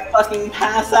 Where I fucking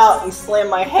pass out and slam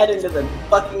my head into the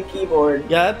fucking keyboard.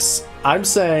 Yeah, I'm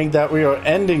saying that we are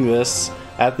ending this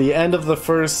at the end of the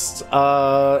first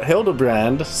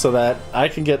Hildebrand, so that I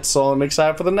can get Solon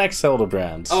excited for the next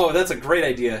Hildebrand. Oh, that's a great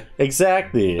idea.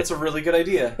 Exactly. That's a really good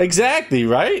idea. Exactly,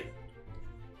 right?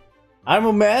 I'm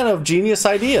a man of genius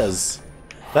ideas.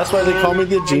 That's why they call me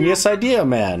the Genius Idea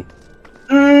Man.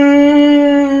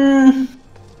 Mm.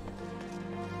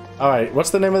 Alright, what's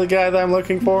the name of the guy that I'm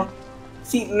looking for?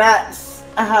 See, Matt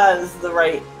has the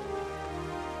right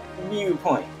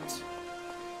viewpoint.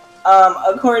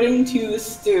 According to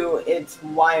Stu, it's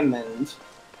Wymond.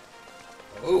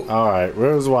 Oh. Alright,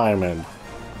 where's Wyman?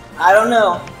 I don't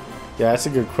know. Yeah, that's a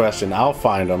good question. I'll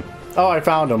find him. Oh, I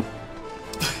found him.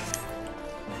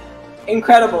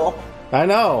 Incredible. I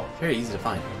know. Very easy to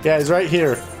find. Yeah, he's right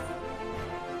here.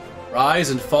 Rise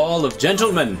and Fall of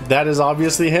Gentlemen. That is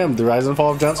obviously him. The Rise and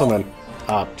Fall of Gentlemen.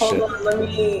 Ah, Hold shit. on, let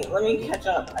me catch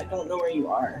up. I don't know where you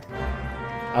are.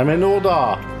 I'm in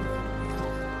Ul'dah.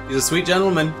 He's a sweet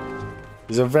gentleman.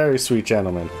 He's a very sweet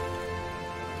gentleman.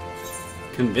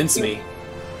 Convince me.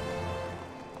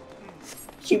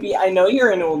 QB, I know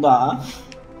you're in Ul'dah.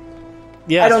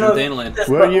 Yeah, I don't know.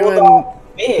 Were you in?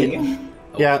 Big.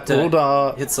 Yeah,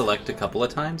 Ul'dah. Hit select a couple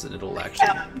of times, and it'll actually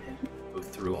go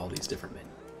through all these different menus.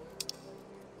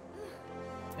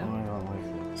 Yeah. Oh, I don't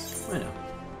like this. I know.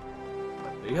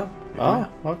 There you go. Oh,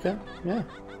 okay. Yeah.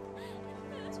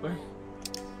 Square.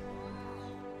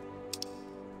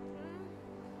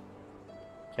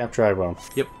 Camp Drybone.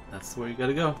 Yep, that's where you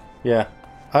gotta go. Yeah.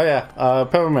 Oh yeah.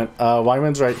 Peppermint.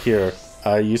 Wyman's right here.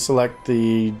 You select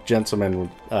the gentleman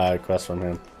quest from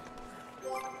him.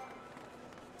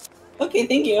 Okay,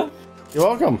 thank you. You're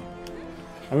welcome.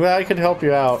 I'm glad I could help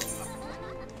you out.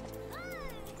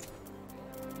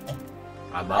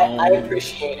 I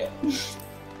appreciate it.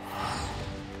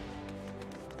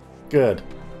 Good.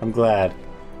 I'm glad.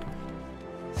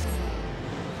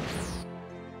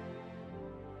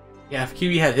 Yeah, if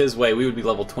QB had his way, we would be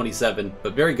level 27,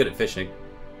 but very good at fishing.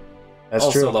 That's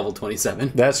also true. level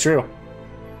 27. That's true.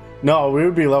 No, we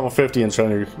would be level 50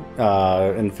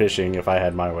 in fishing if I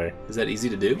had my way. Is that easy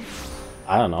to do?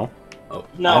 I don't know. Oh.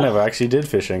 No. I never actually did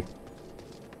fishing.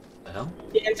 The hell?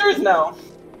 The answer is no.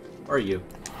 Or are you?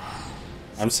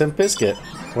 I'm Simp Biscuit.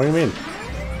 What do you mean?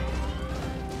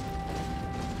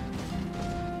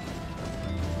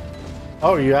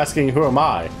 Oh, you're asking who am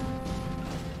I?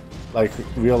 Like,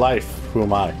 real life, who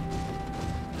am I?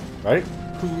 Right?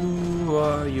 Who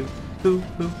are you? Who?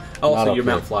 Also, your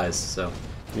mount flies, so.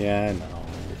 Yeah, I know.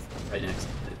 It's right next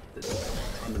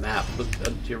on the map. Look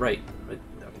to your right. Right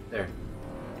there.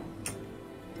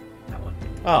 That one.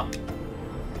 Oh.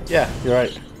 Yeah, you're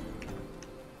right.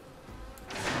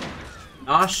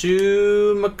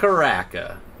 Nashu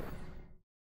Makaraka.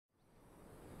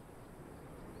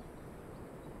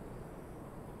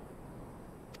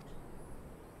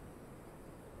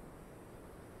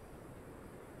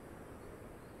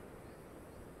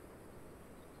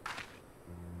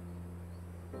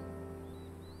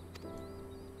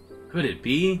 Could it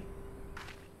be?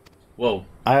 Whoa.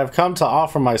 I have come to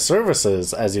offer my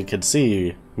services, as you can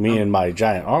see, me in my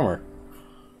giant armor.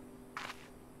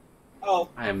 Oh.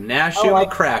 I am Nashu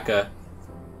Makaraka.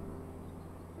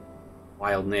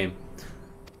 Wild name.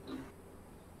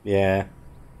 Yeah.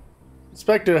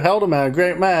 Inspector Helderman, a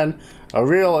great man, a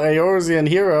real Eorzean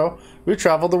hero, who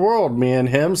traveled the world, me and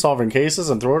him, solving cases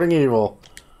and thwarting evil.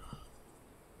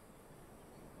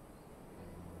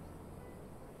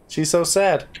 She's so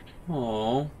sad.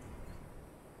 Aww.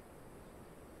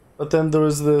 But then there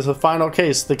was the final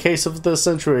case, the case of the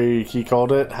century, he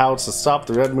called it, how to stop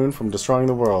the Red Moon from destroying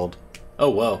the world. Oh,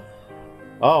 whoa.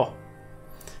 Oh.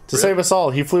 To save us all,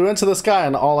 he flew into the sky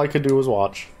and all I could do was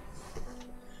watch.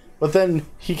 But then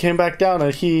he came back down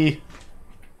and he...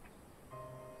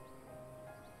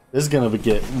 This is gonna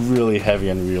get really heavy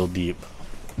and real deep.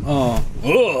 Oh.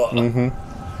 Ugh. Mm-hmm.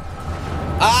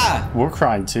 Ah! We're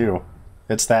crying too.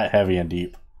 It's that heavy and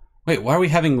deep. Wait, why are we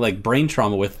having, like, brain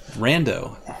trauma with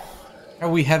Rando? How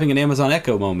are we having an Amazon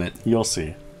Echo moment? You'll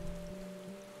see.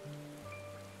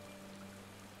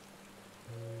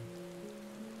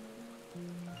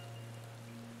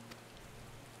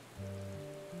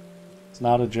 It's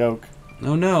not a joke.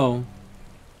 Oh no.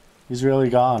 He's really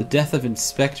gone. The death of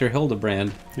Inspector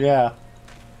Hildebrand. Yeah.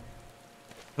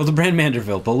 Hildebrand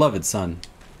Manderville, beloved son.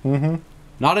 Mm-hmm.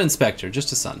 Not an inspector,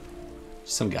 just a son.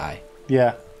 Just some guy.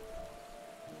 Yeah.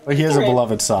 But he is a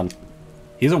beloved son.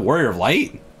 He's a warrior of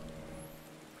light?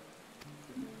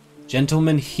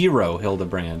 Gentleman hero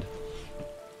Hildebrand.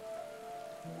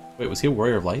 Wait, was he a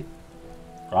warrior of light?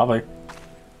 Probably.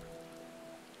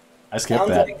 I skipped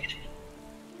that.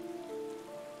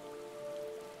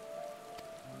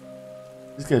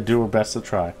 She's gonna do her best to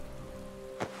try.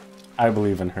 I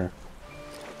believe in her.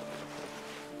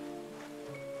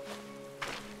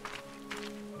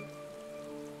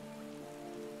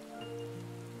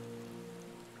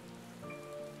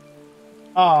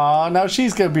 Aw, now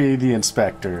she's gonna be the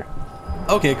inspector.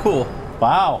 Okay, cool.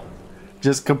 Wow.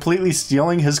 Just completely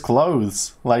stealing his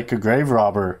clothes, like a grave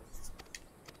robber.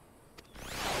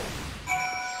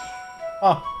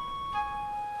 Oh.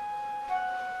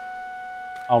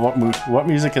 Oh, what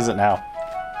music is it now?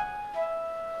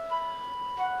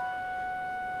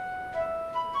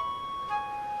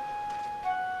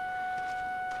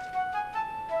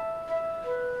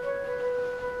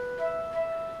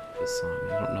 This song,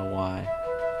 I don't know why.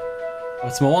 Oh,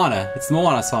 it's Moana. It's the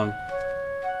Moana song.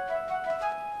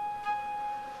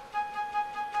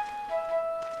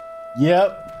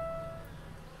 Yep.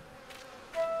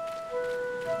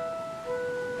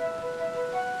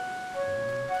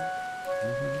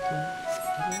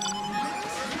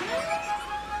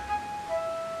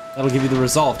 That'll give you the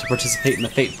resolve to participate in the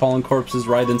Fate Fallen Corpses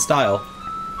Ride in Style.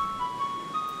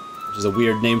 Which is a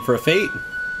weird name for a fate.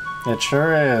 It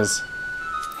sure is.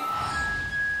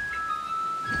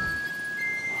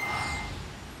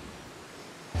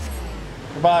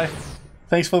 Goodbye.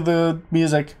 Thanks for the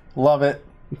music. Love it.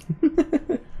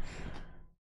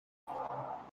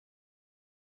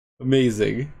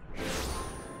 Amazing.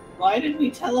 Why did we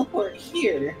teleport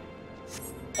here?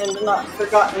 And not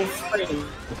Forgotten Spring?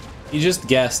 You just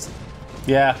guessed.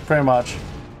 Yeah, pretty much.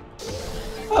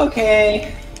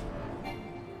 Okay.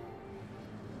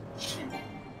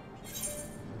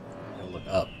 Gotta look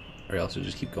up, or else you'll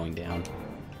just keep going down.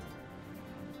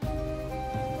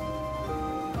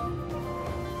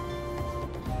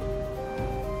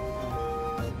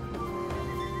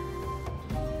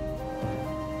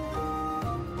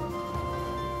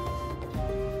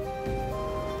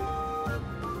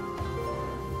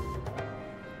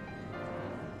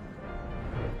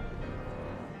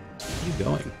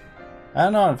 Going? I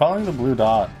don't know, I'm following the blue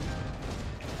dot.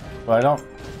 But I don't...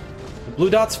 The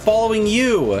blue dot's following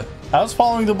you! I was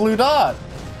following the blue dot!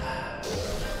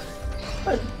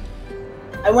 But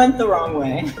I went the wrong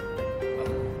way.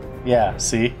 Yeah,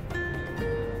 see?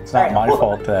 It's not my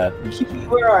fault that...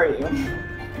 Where are you?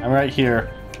 I'm right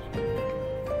here.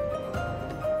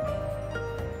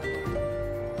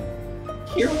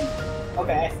 Here?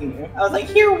 Okay, I see you. I was like,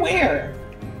 here where?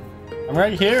 I'm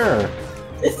right here!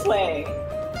 This way.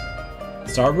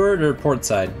 Starboard or port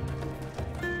side?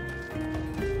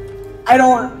 I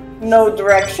don't know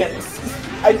directions.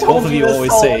 I told Both of you this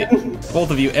always say,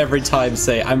 both of you every time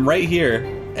say, I'm right here,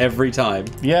 every time.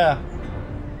 Yeah.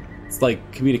 It's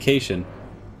like communication.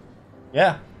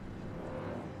 Yeah.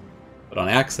 But on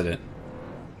accident.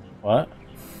 What?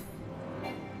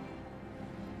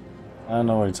 I don't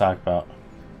know what you're talking about.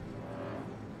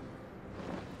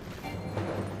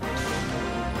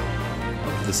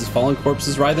 This is Fallen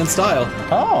Corpses Ride in Style.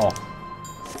 Oh.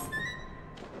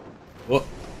 Whoop.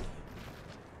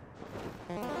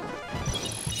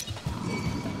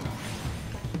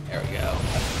 There we go.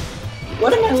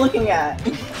 What am I looking at?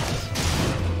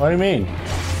 What do you mean?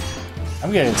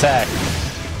 I'm getting attacked.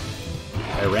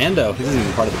 By Rando. This isn't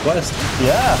even part of the quest.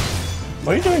 Yeah.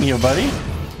 What are you doing here, buddy?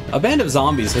 A band of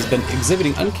zombies has been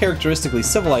exhibiting uncharacteristically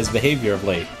civilized behavior of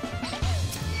late.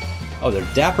 Oh, they're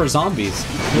dapper zombies.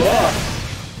 Yeah.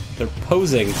 They're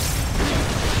posing.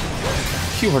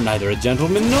 You are neither a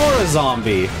gentleman nor a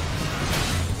zombie.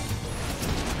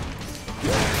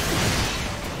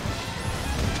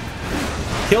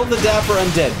 Kill the dapper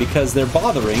undead because they're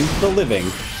bothering the living.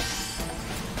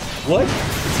 What?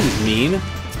 This seems mean.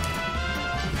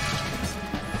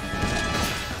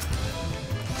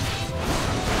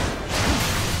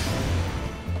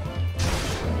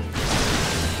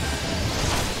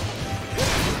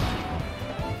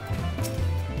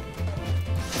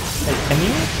 Can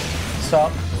you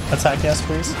stop attacking us,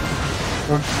 please?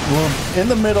 We're in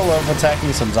the middle of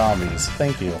attacking some zombies.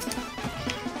 Thank you.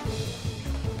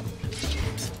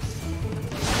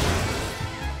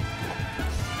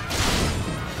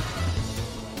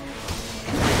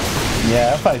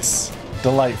 Yeah, that fight's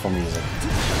delightful music.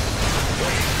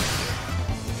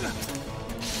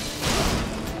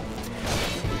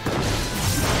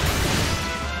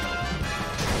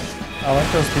 I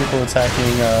like those people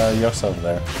attacking Yos over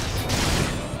there.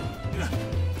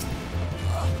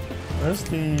 Where's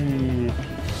the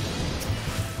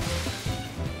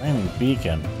flaming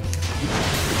beacon?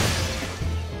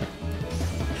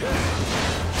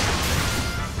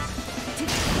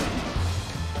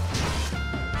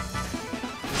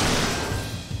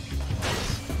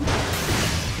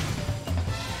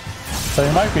 So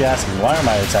you might be asking, why am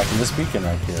I attacking this beacon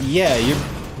right here? Yeah, you're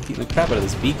beating the crap out of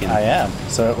this beacon. I am,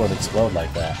 so it would explode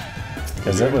like that.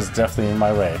 Because it was definitely in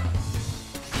my way.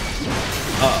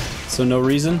 So no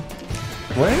reason?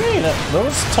 What do you mean? There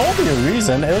was totally a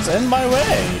reason. It was in my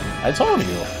way. I told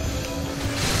you.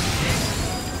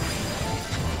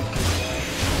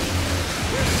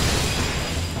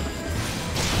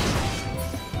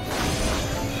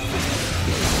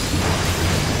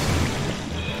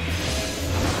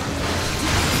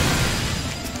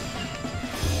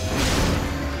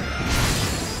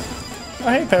 Oh,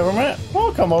 hey, Peppermint.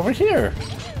 Welcome over here.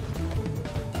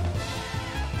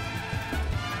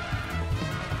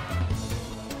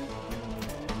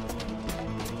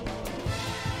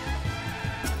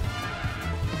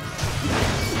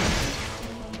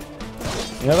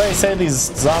 You know, they say these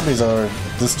zombies are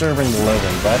disturbing the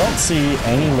living, but I don't see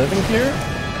any living here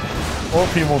or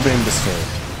people being disturbed.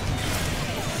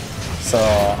 So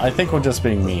I think we're just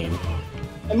being mean.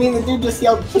 I mean, the dude just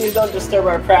yelled, "Please don't disturb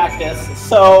our practice."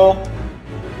 So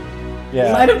yeah,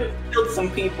 he might have killed some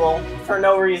people for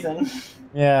no reason.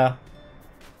 Yeah.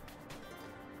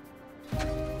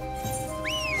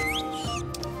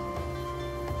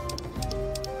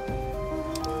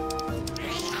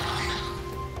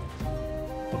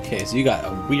 Okay, so you got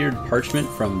a weird parchment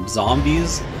from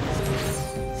zombies.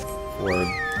 Or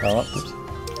oops.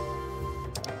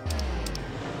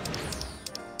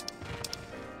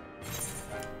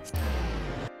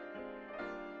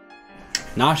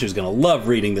 Nashu's gonna love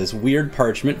reading this weird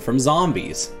parchment from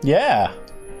zombies. Yeah.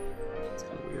 It's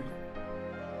kind of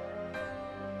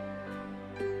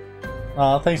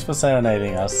weird. Thanks for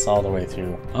serenading us all the way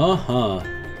through. Uh-huh.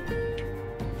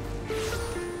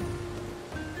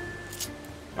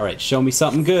 Alright, show me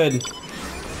something good.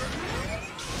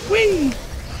 Whee!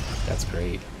 That's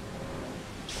great.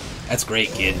 That's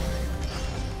great, kid.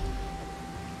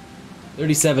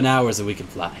 37 hours and we can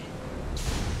fly.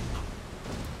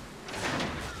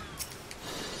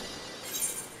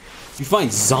 You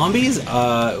find zombies?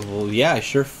 Well, yeah, I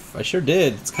sure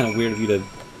did. It's kind of weird of you to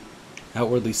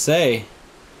outwardly say.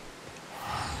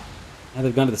 Now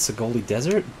they've gone to the Sagoli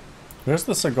Desert? Where's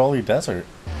the Sagoli Desert?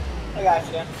 I got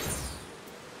you.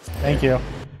 Thank you.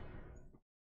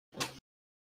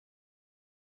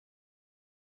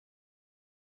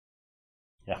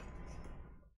 Yeah.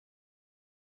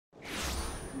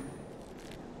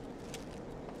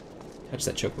 Touch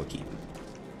that chocobo keep.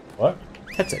 What?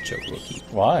 Touch that chocobo keep.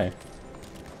 Why?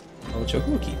 All the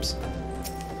chocobo keeps.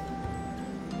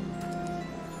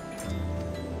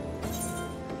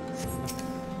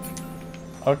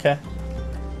 Okay.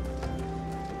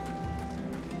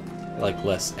 Like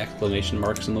less exclamation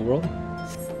marks in the world.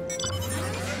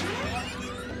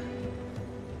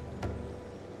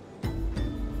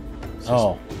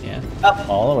 Oh. Yeah. Up.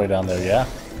 All the way down there, yeah.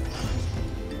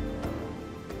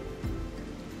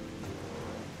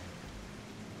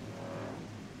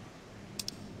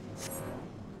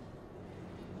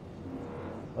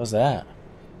 What's that?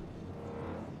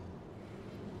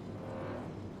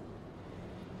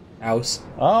 House.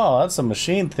 Oh, that's a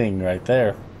machine thing right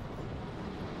there.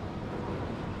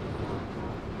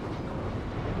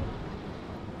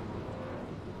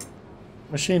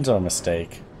 Machines are a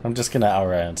mistake. I'm just gonna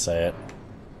outright and say it.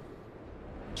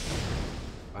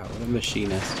 Wow, what a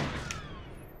machinist.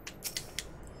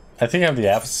 I think I have the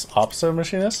opposite of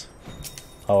machinist.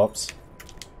 Oh, oops.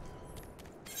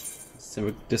 So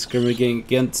we're discriminating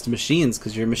against machines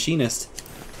because you're a machinist.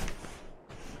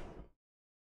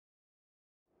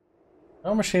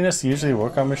 Don't machinists usually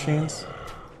work on machines?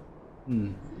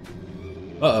 Hmm.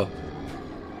 Uh-oh.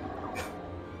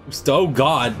 Oh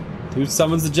god! Who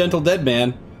summons the gentle dead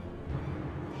man?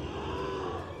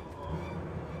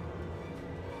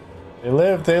 They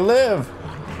live, they live!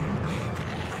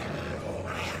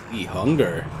 The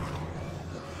hunger.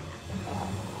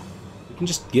 You can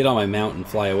just get on my mount and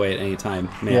fly away at any time,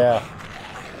 man. Yeah.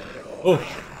 Oh!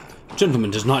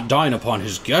 Gentleman does not dine upon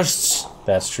his guests!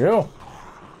 That's true.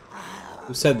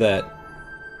 Who said that?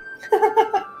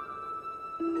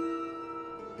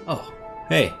 Oh,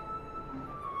 hey.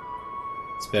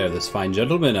 Spare this fine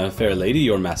gentleman and fair lady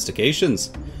your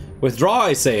mastications. Withdraw,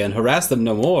 I say, and harass them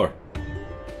no more.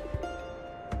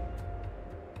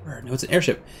 No, it's an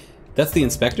airship. That's the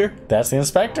inspector? That's the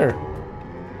inspector.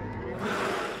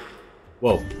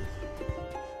 Whoa.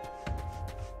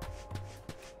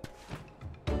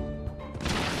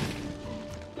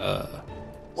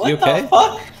 Is he okay? The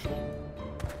fuck?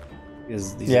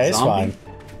 Yeah, he's fine.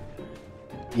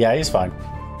 Yeah, he's fine.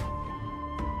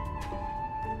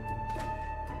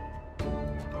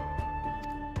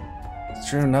 It's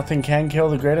true, nothing can kill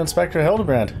the great Inspector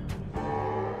Hildebrand.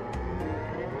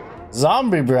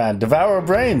 Zombie brand, devour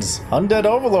brains, undead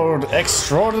overlord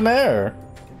extraordinaire.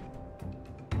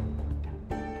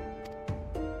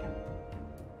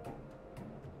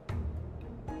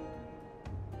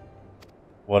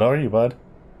 What are you, bud?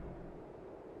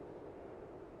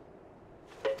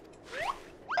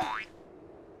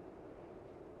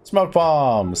 Smoke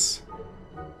bombs.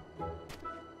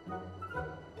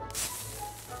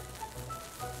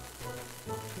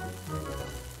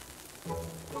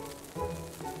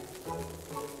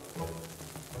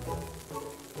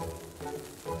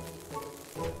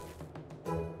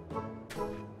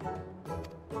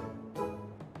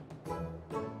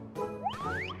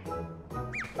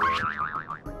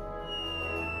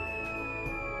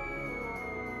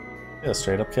 Yeah,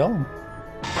 straight up kill him.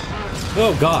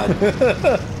 Oh God!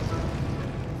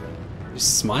 You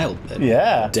smiled. Then.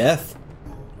 Yeah. Death.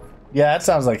 Yeah, that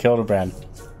sounds like Hildebrand.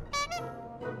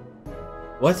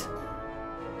 What?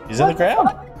 He's in the ground.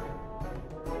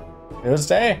 It was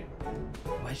day.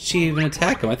 Why did she even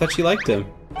attack him? I thought she liked him.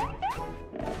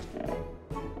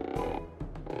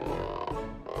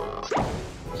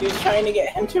 She was trying to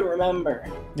get him to remember.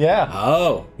 Yeah.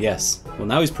 Oh, yes. Well,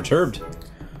 now he's perturbed.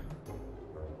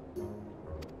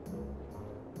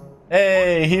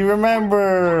 Hey, he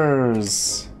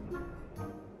remembers.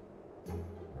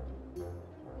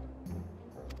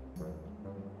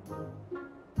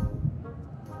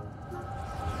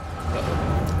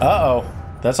 Uh-oh.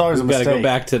 That's always a mistake. We've got to go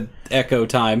back to Echo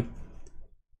time.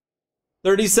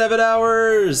 37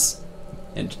 hours!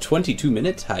 And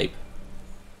 22-minute type.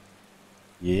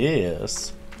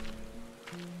 Yes.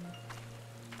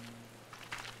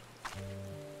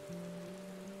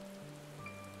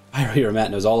 Pyro Hero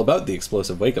Matt knows all about the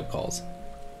explosive wake-up calls.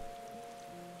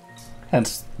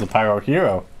 Hence the Pyro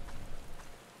Hero.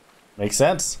 Makes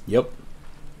sense. Yep.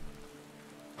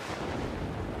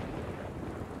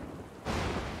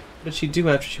 What did she do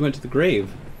after she went to the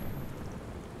grave?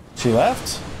 She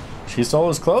left. She stole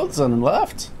his clothes and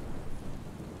left.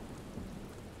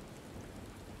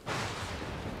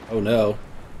 Oh no.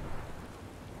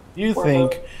 You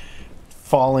think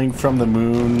falling from the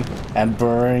moon and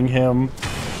burying him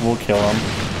will kill him?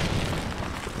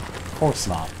 Of course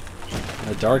not.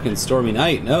 A dark and stormy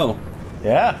night, no.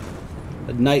 Yeah.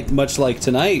 A night much like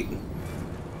tonight.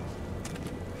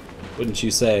 Wouldn't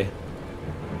you say?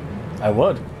 I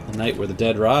would. A night where the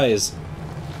dead rise.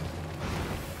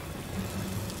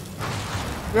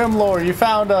 Grimlore, you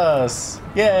found us!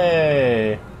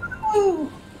 Yay! Woo.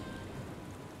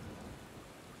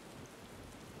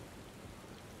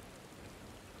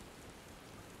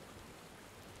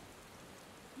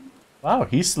 Wow,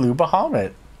 he slew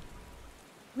Bahamut.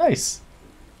 Nice.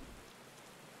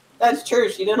 That's true.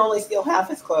 She didn't only steal half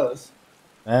his clothes.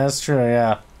 That's true,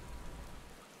 yeah.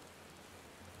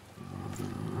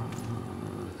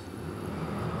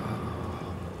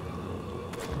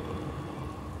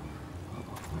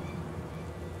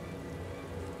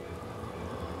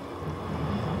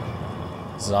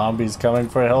 Zombies coming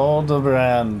for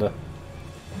Hildebrand.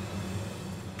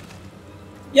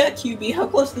 Yeah, QB, how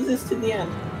close is this to the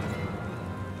end?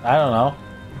 I don't know.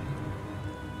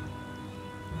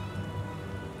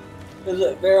 Is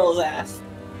it Barrel's ass?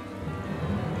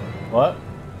 What?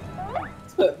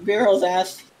 That's what Barrel's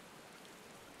ass.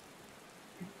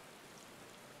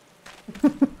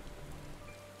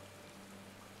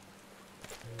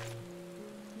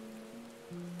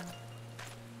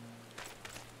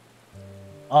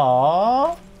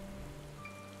 Aww.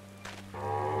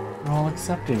 They're all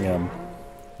accepting him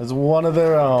as one of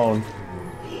their own.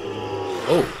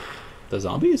 Oh, the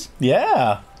zombies?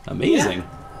 Yeah. Amazing. Yeah.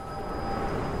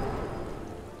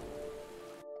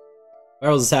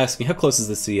 Barrels is asking, how close is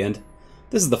this to the end?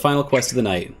 This is the final quest of the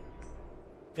night.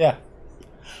 Yeah.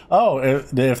 Oh,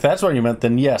 if that's what you meant,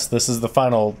 then yes, this is the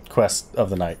final quest of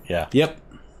the night. Yeah. Yep.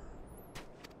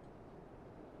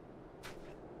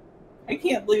 I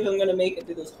can't believe I'm gonna make it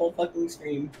through this whole fucking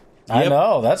stream. I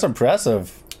know, that's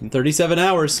impressive. In 37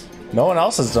 hours. No one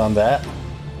else has done that.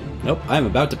 Nope, I'm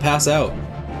about to pass out.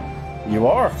 You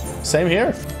are. Same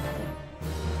here.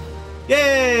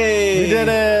 Yay! We did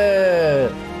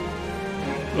it!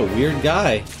 What a weird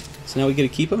guy. So now we get to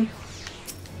keep him?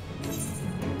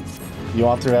 You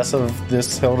want the rest of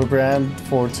this Hildebrand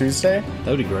for Tuesday?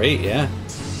 That would be great, yeah.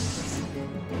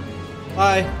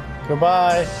 Bye.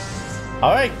 Goodbye.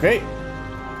 Alright, great.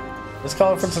 Let's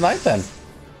call it for tonight then.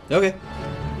 Okay.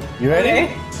 You ready?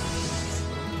 Okay.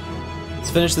 Let's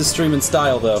finish this stream in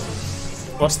style, though.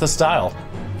 What's the style?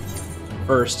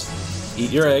 First,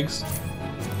 eat your eggs.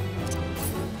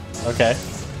 Okay.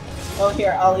 Oh,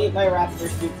 here, I'll eat my raptor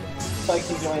soup so I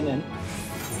can join in.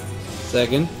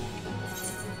 Second,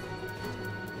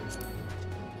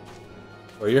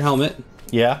 wear your helmet.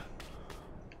 Yeah.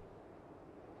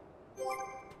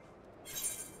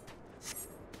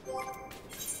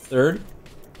 Third,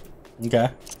 Okay.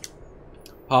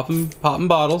 popping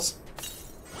bottles.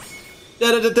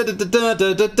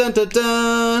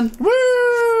 Dun-dun-dun-dun-dun-dun-dun-dun-dun. Woo!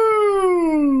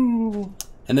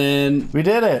 And then We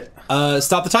did it.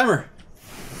 stop the timer.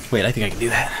 Wait, I think I can do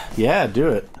that. Yeah, do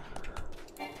it.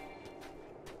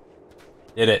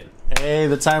 Did it. Hey,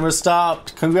 the timer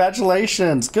stopped.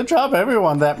 Congratulations. Good job,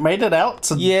 everyone that made it out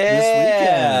to this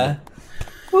weekend.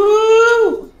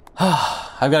 Woo!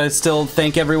 I've got to still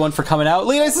thank everyone for coming out.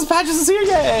 Leonidas Patches is here,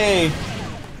 yay!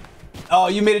 Oh,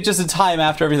 you made it just in time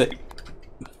after everything.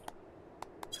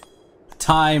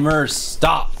 Timer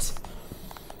stopped.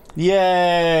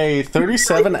 Yay!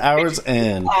 37 hours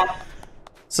in.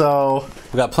 So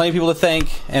we got plenty of people to thank,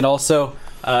 and also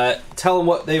tell them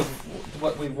what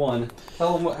we've won.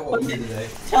 Tell them what we did today.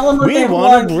 Tell them what we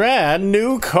won a brand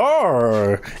new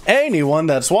car. Anyone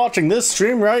that's watching this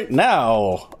stream right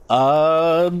now,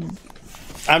 I'm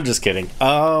just kidding.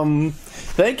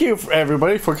 Thank you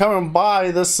everybody for coming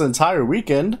by this entire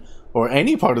weekend, or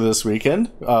any part of this weekend.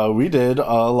 We did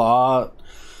a lot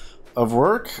of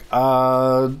work.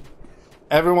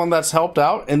 Everyone that's helped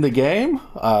out in the game,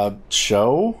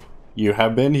 show you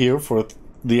have been here for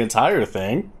the entire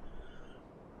thing.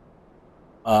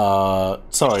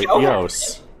 Sorry,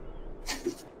 Yos.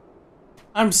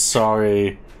 I'm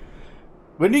sorry.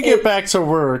 When you get back to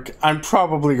work, I'm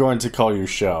probably going to call you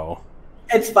Show.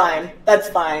 It's fine. That's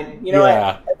fine. You know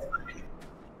what? That's fine.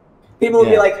 People will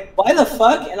be like, "Why the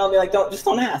fuck?" And I'll be like, just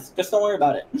don't ask. Just don't worry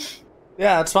about it."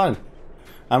 Yeah, it's fine.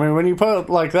 I mean, when you put it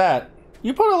like that,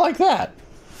 you put it like that.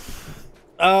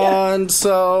 And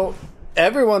so,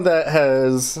 everyone that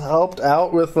has helped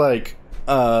out with, like,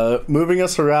 moving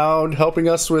us around, helping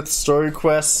us with story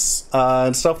quests,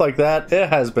 and stuff like that, it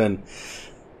has been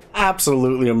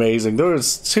absolutely amazing.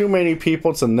 There's too many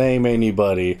people to name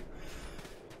anybody.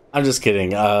 I'm just kidding.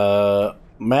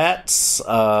 Matt's,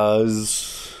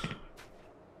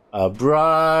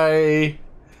 Bry,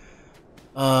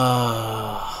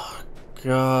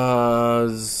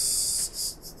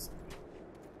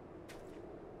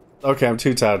 okay, I'm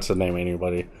too tired to name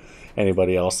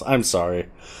anybody else. I'm sorry.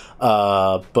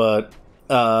 But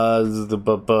my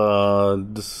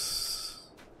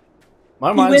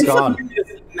mind's gone. You win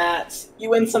some, Matt. You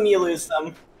win some, you lose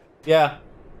some. Yeah.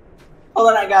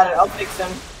 Hold on, I got it. I'll fix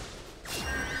him.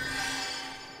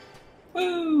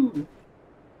 Woo!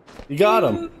 You got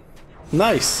him.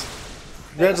 Nice.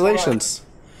 Congratulations.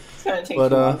 It's gonna take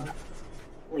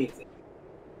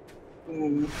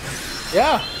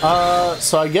yeah.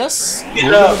 So I guess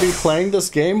we're gonna be playing this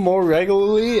game more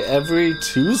regularly every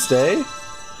Tuesday.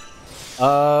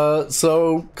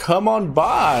 So come on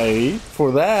by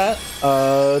for that.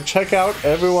 Check out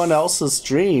everyone else's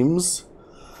streams.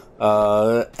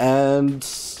 And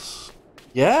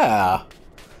yeah,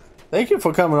 thank you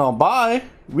for coming on by.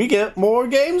 We get more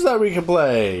games that we can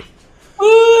play.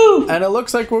 Woo! And it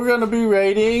looks like we're gonna be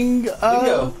rating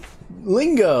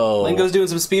Lingo. Lingo's doing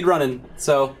some speed running,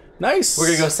 so nice. We're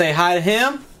gonna go say hi to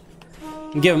him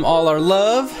and give him all our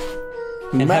love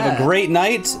and have a great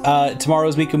night.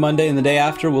 Tomorrow's Miku Monday, and the day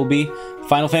after will be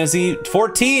Final Fantasy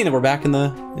 14, and we're back in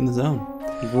the zone.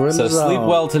 So sleep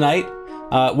well tonight.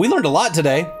 We learned a lot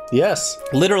today. Yes,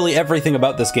 literally everything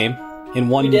about this game in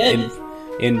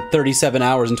in 37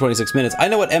 hours and 26 minutes. I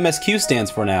know what MSQ stands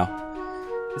for now.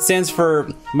 It stands for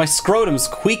my scrotum's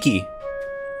squeaky.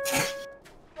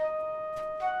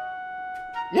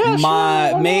 Yeah,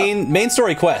 my main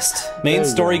story quest. Main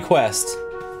story quest.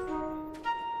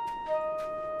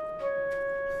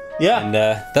 Yeah. And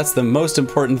that's the most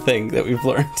important thing that we've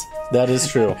learned. That is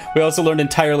true. We also learned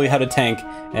entirely how to tank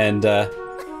and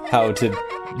how to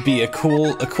be a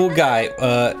cool guy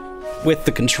with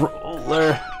the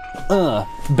controller.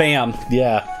 Bam.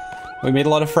 Yeah. We made a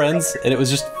lot of friends, and it was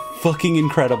just fucking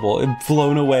incredible. I'm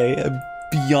blown away. I'm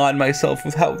beyond myself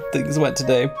with how things went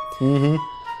today. Mm-hmm.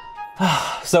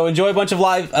 So enjoy a bunch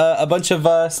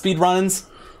of speed runs.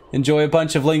 Enjoy a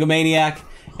bunch of Lingomaniac,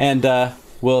 and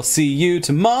we'll see you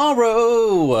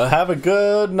tomorrow. Have a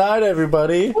good night,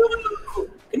 everybody.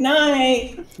 Good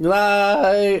night. Good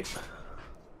night.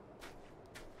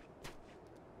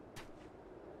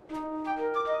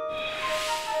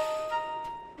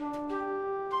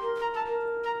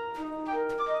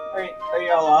 Are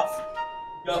y'all off?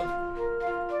 Yep.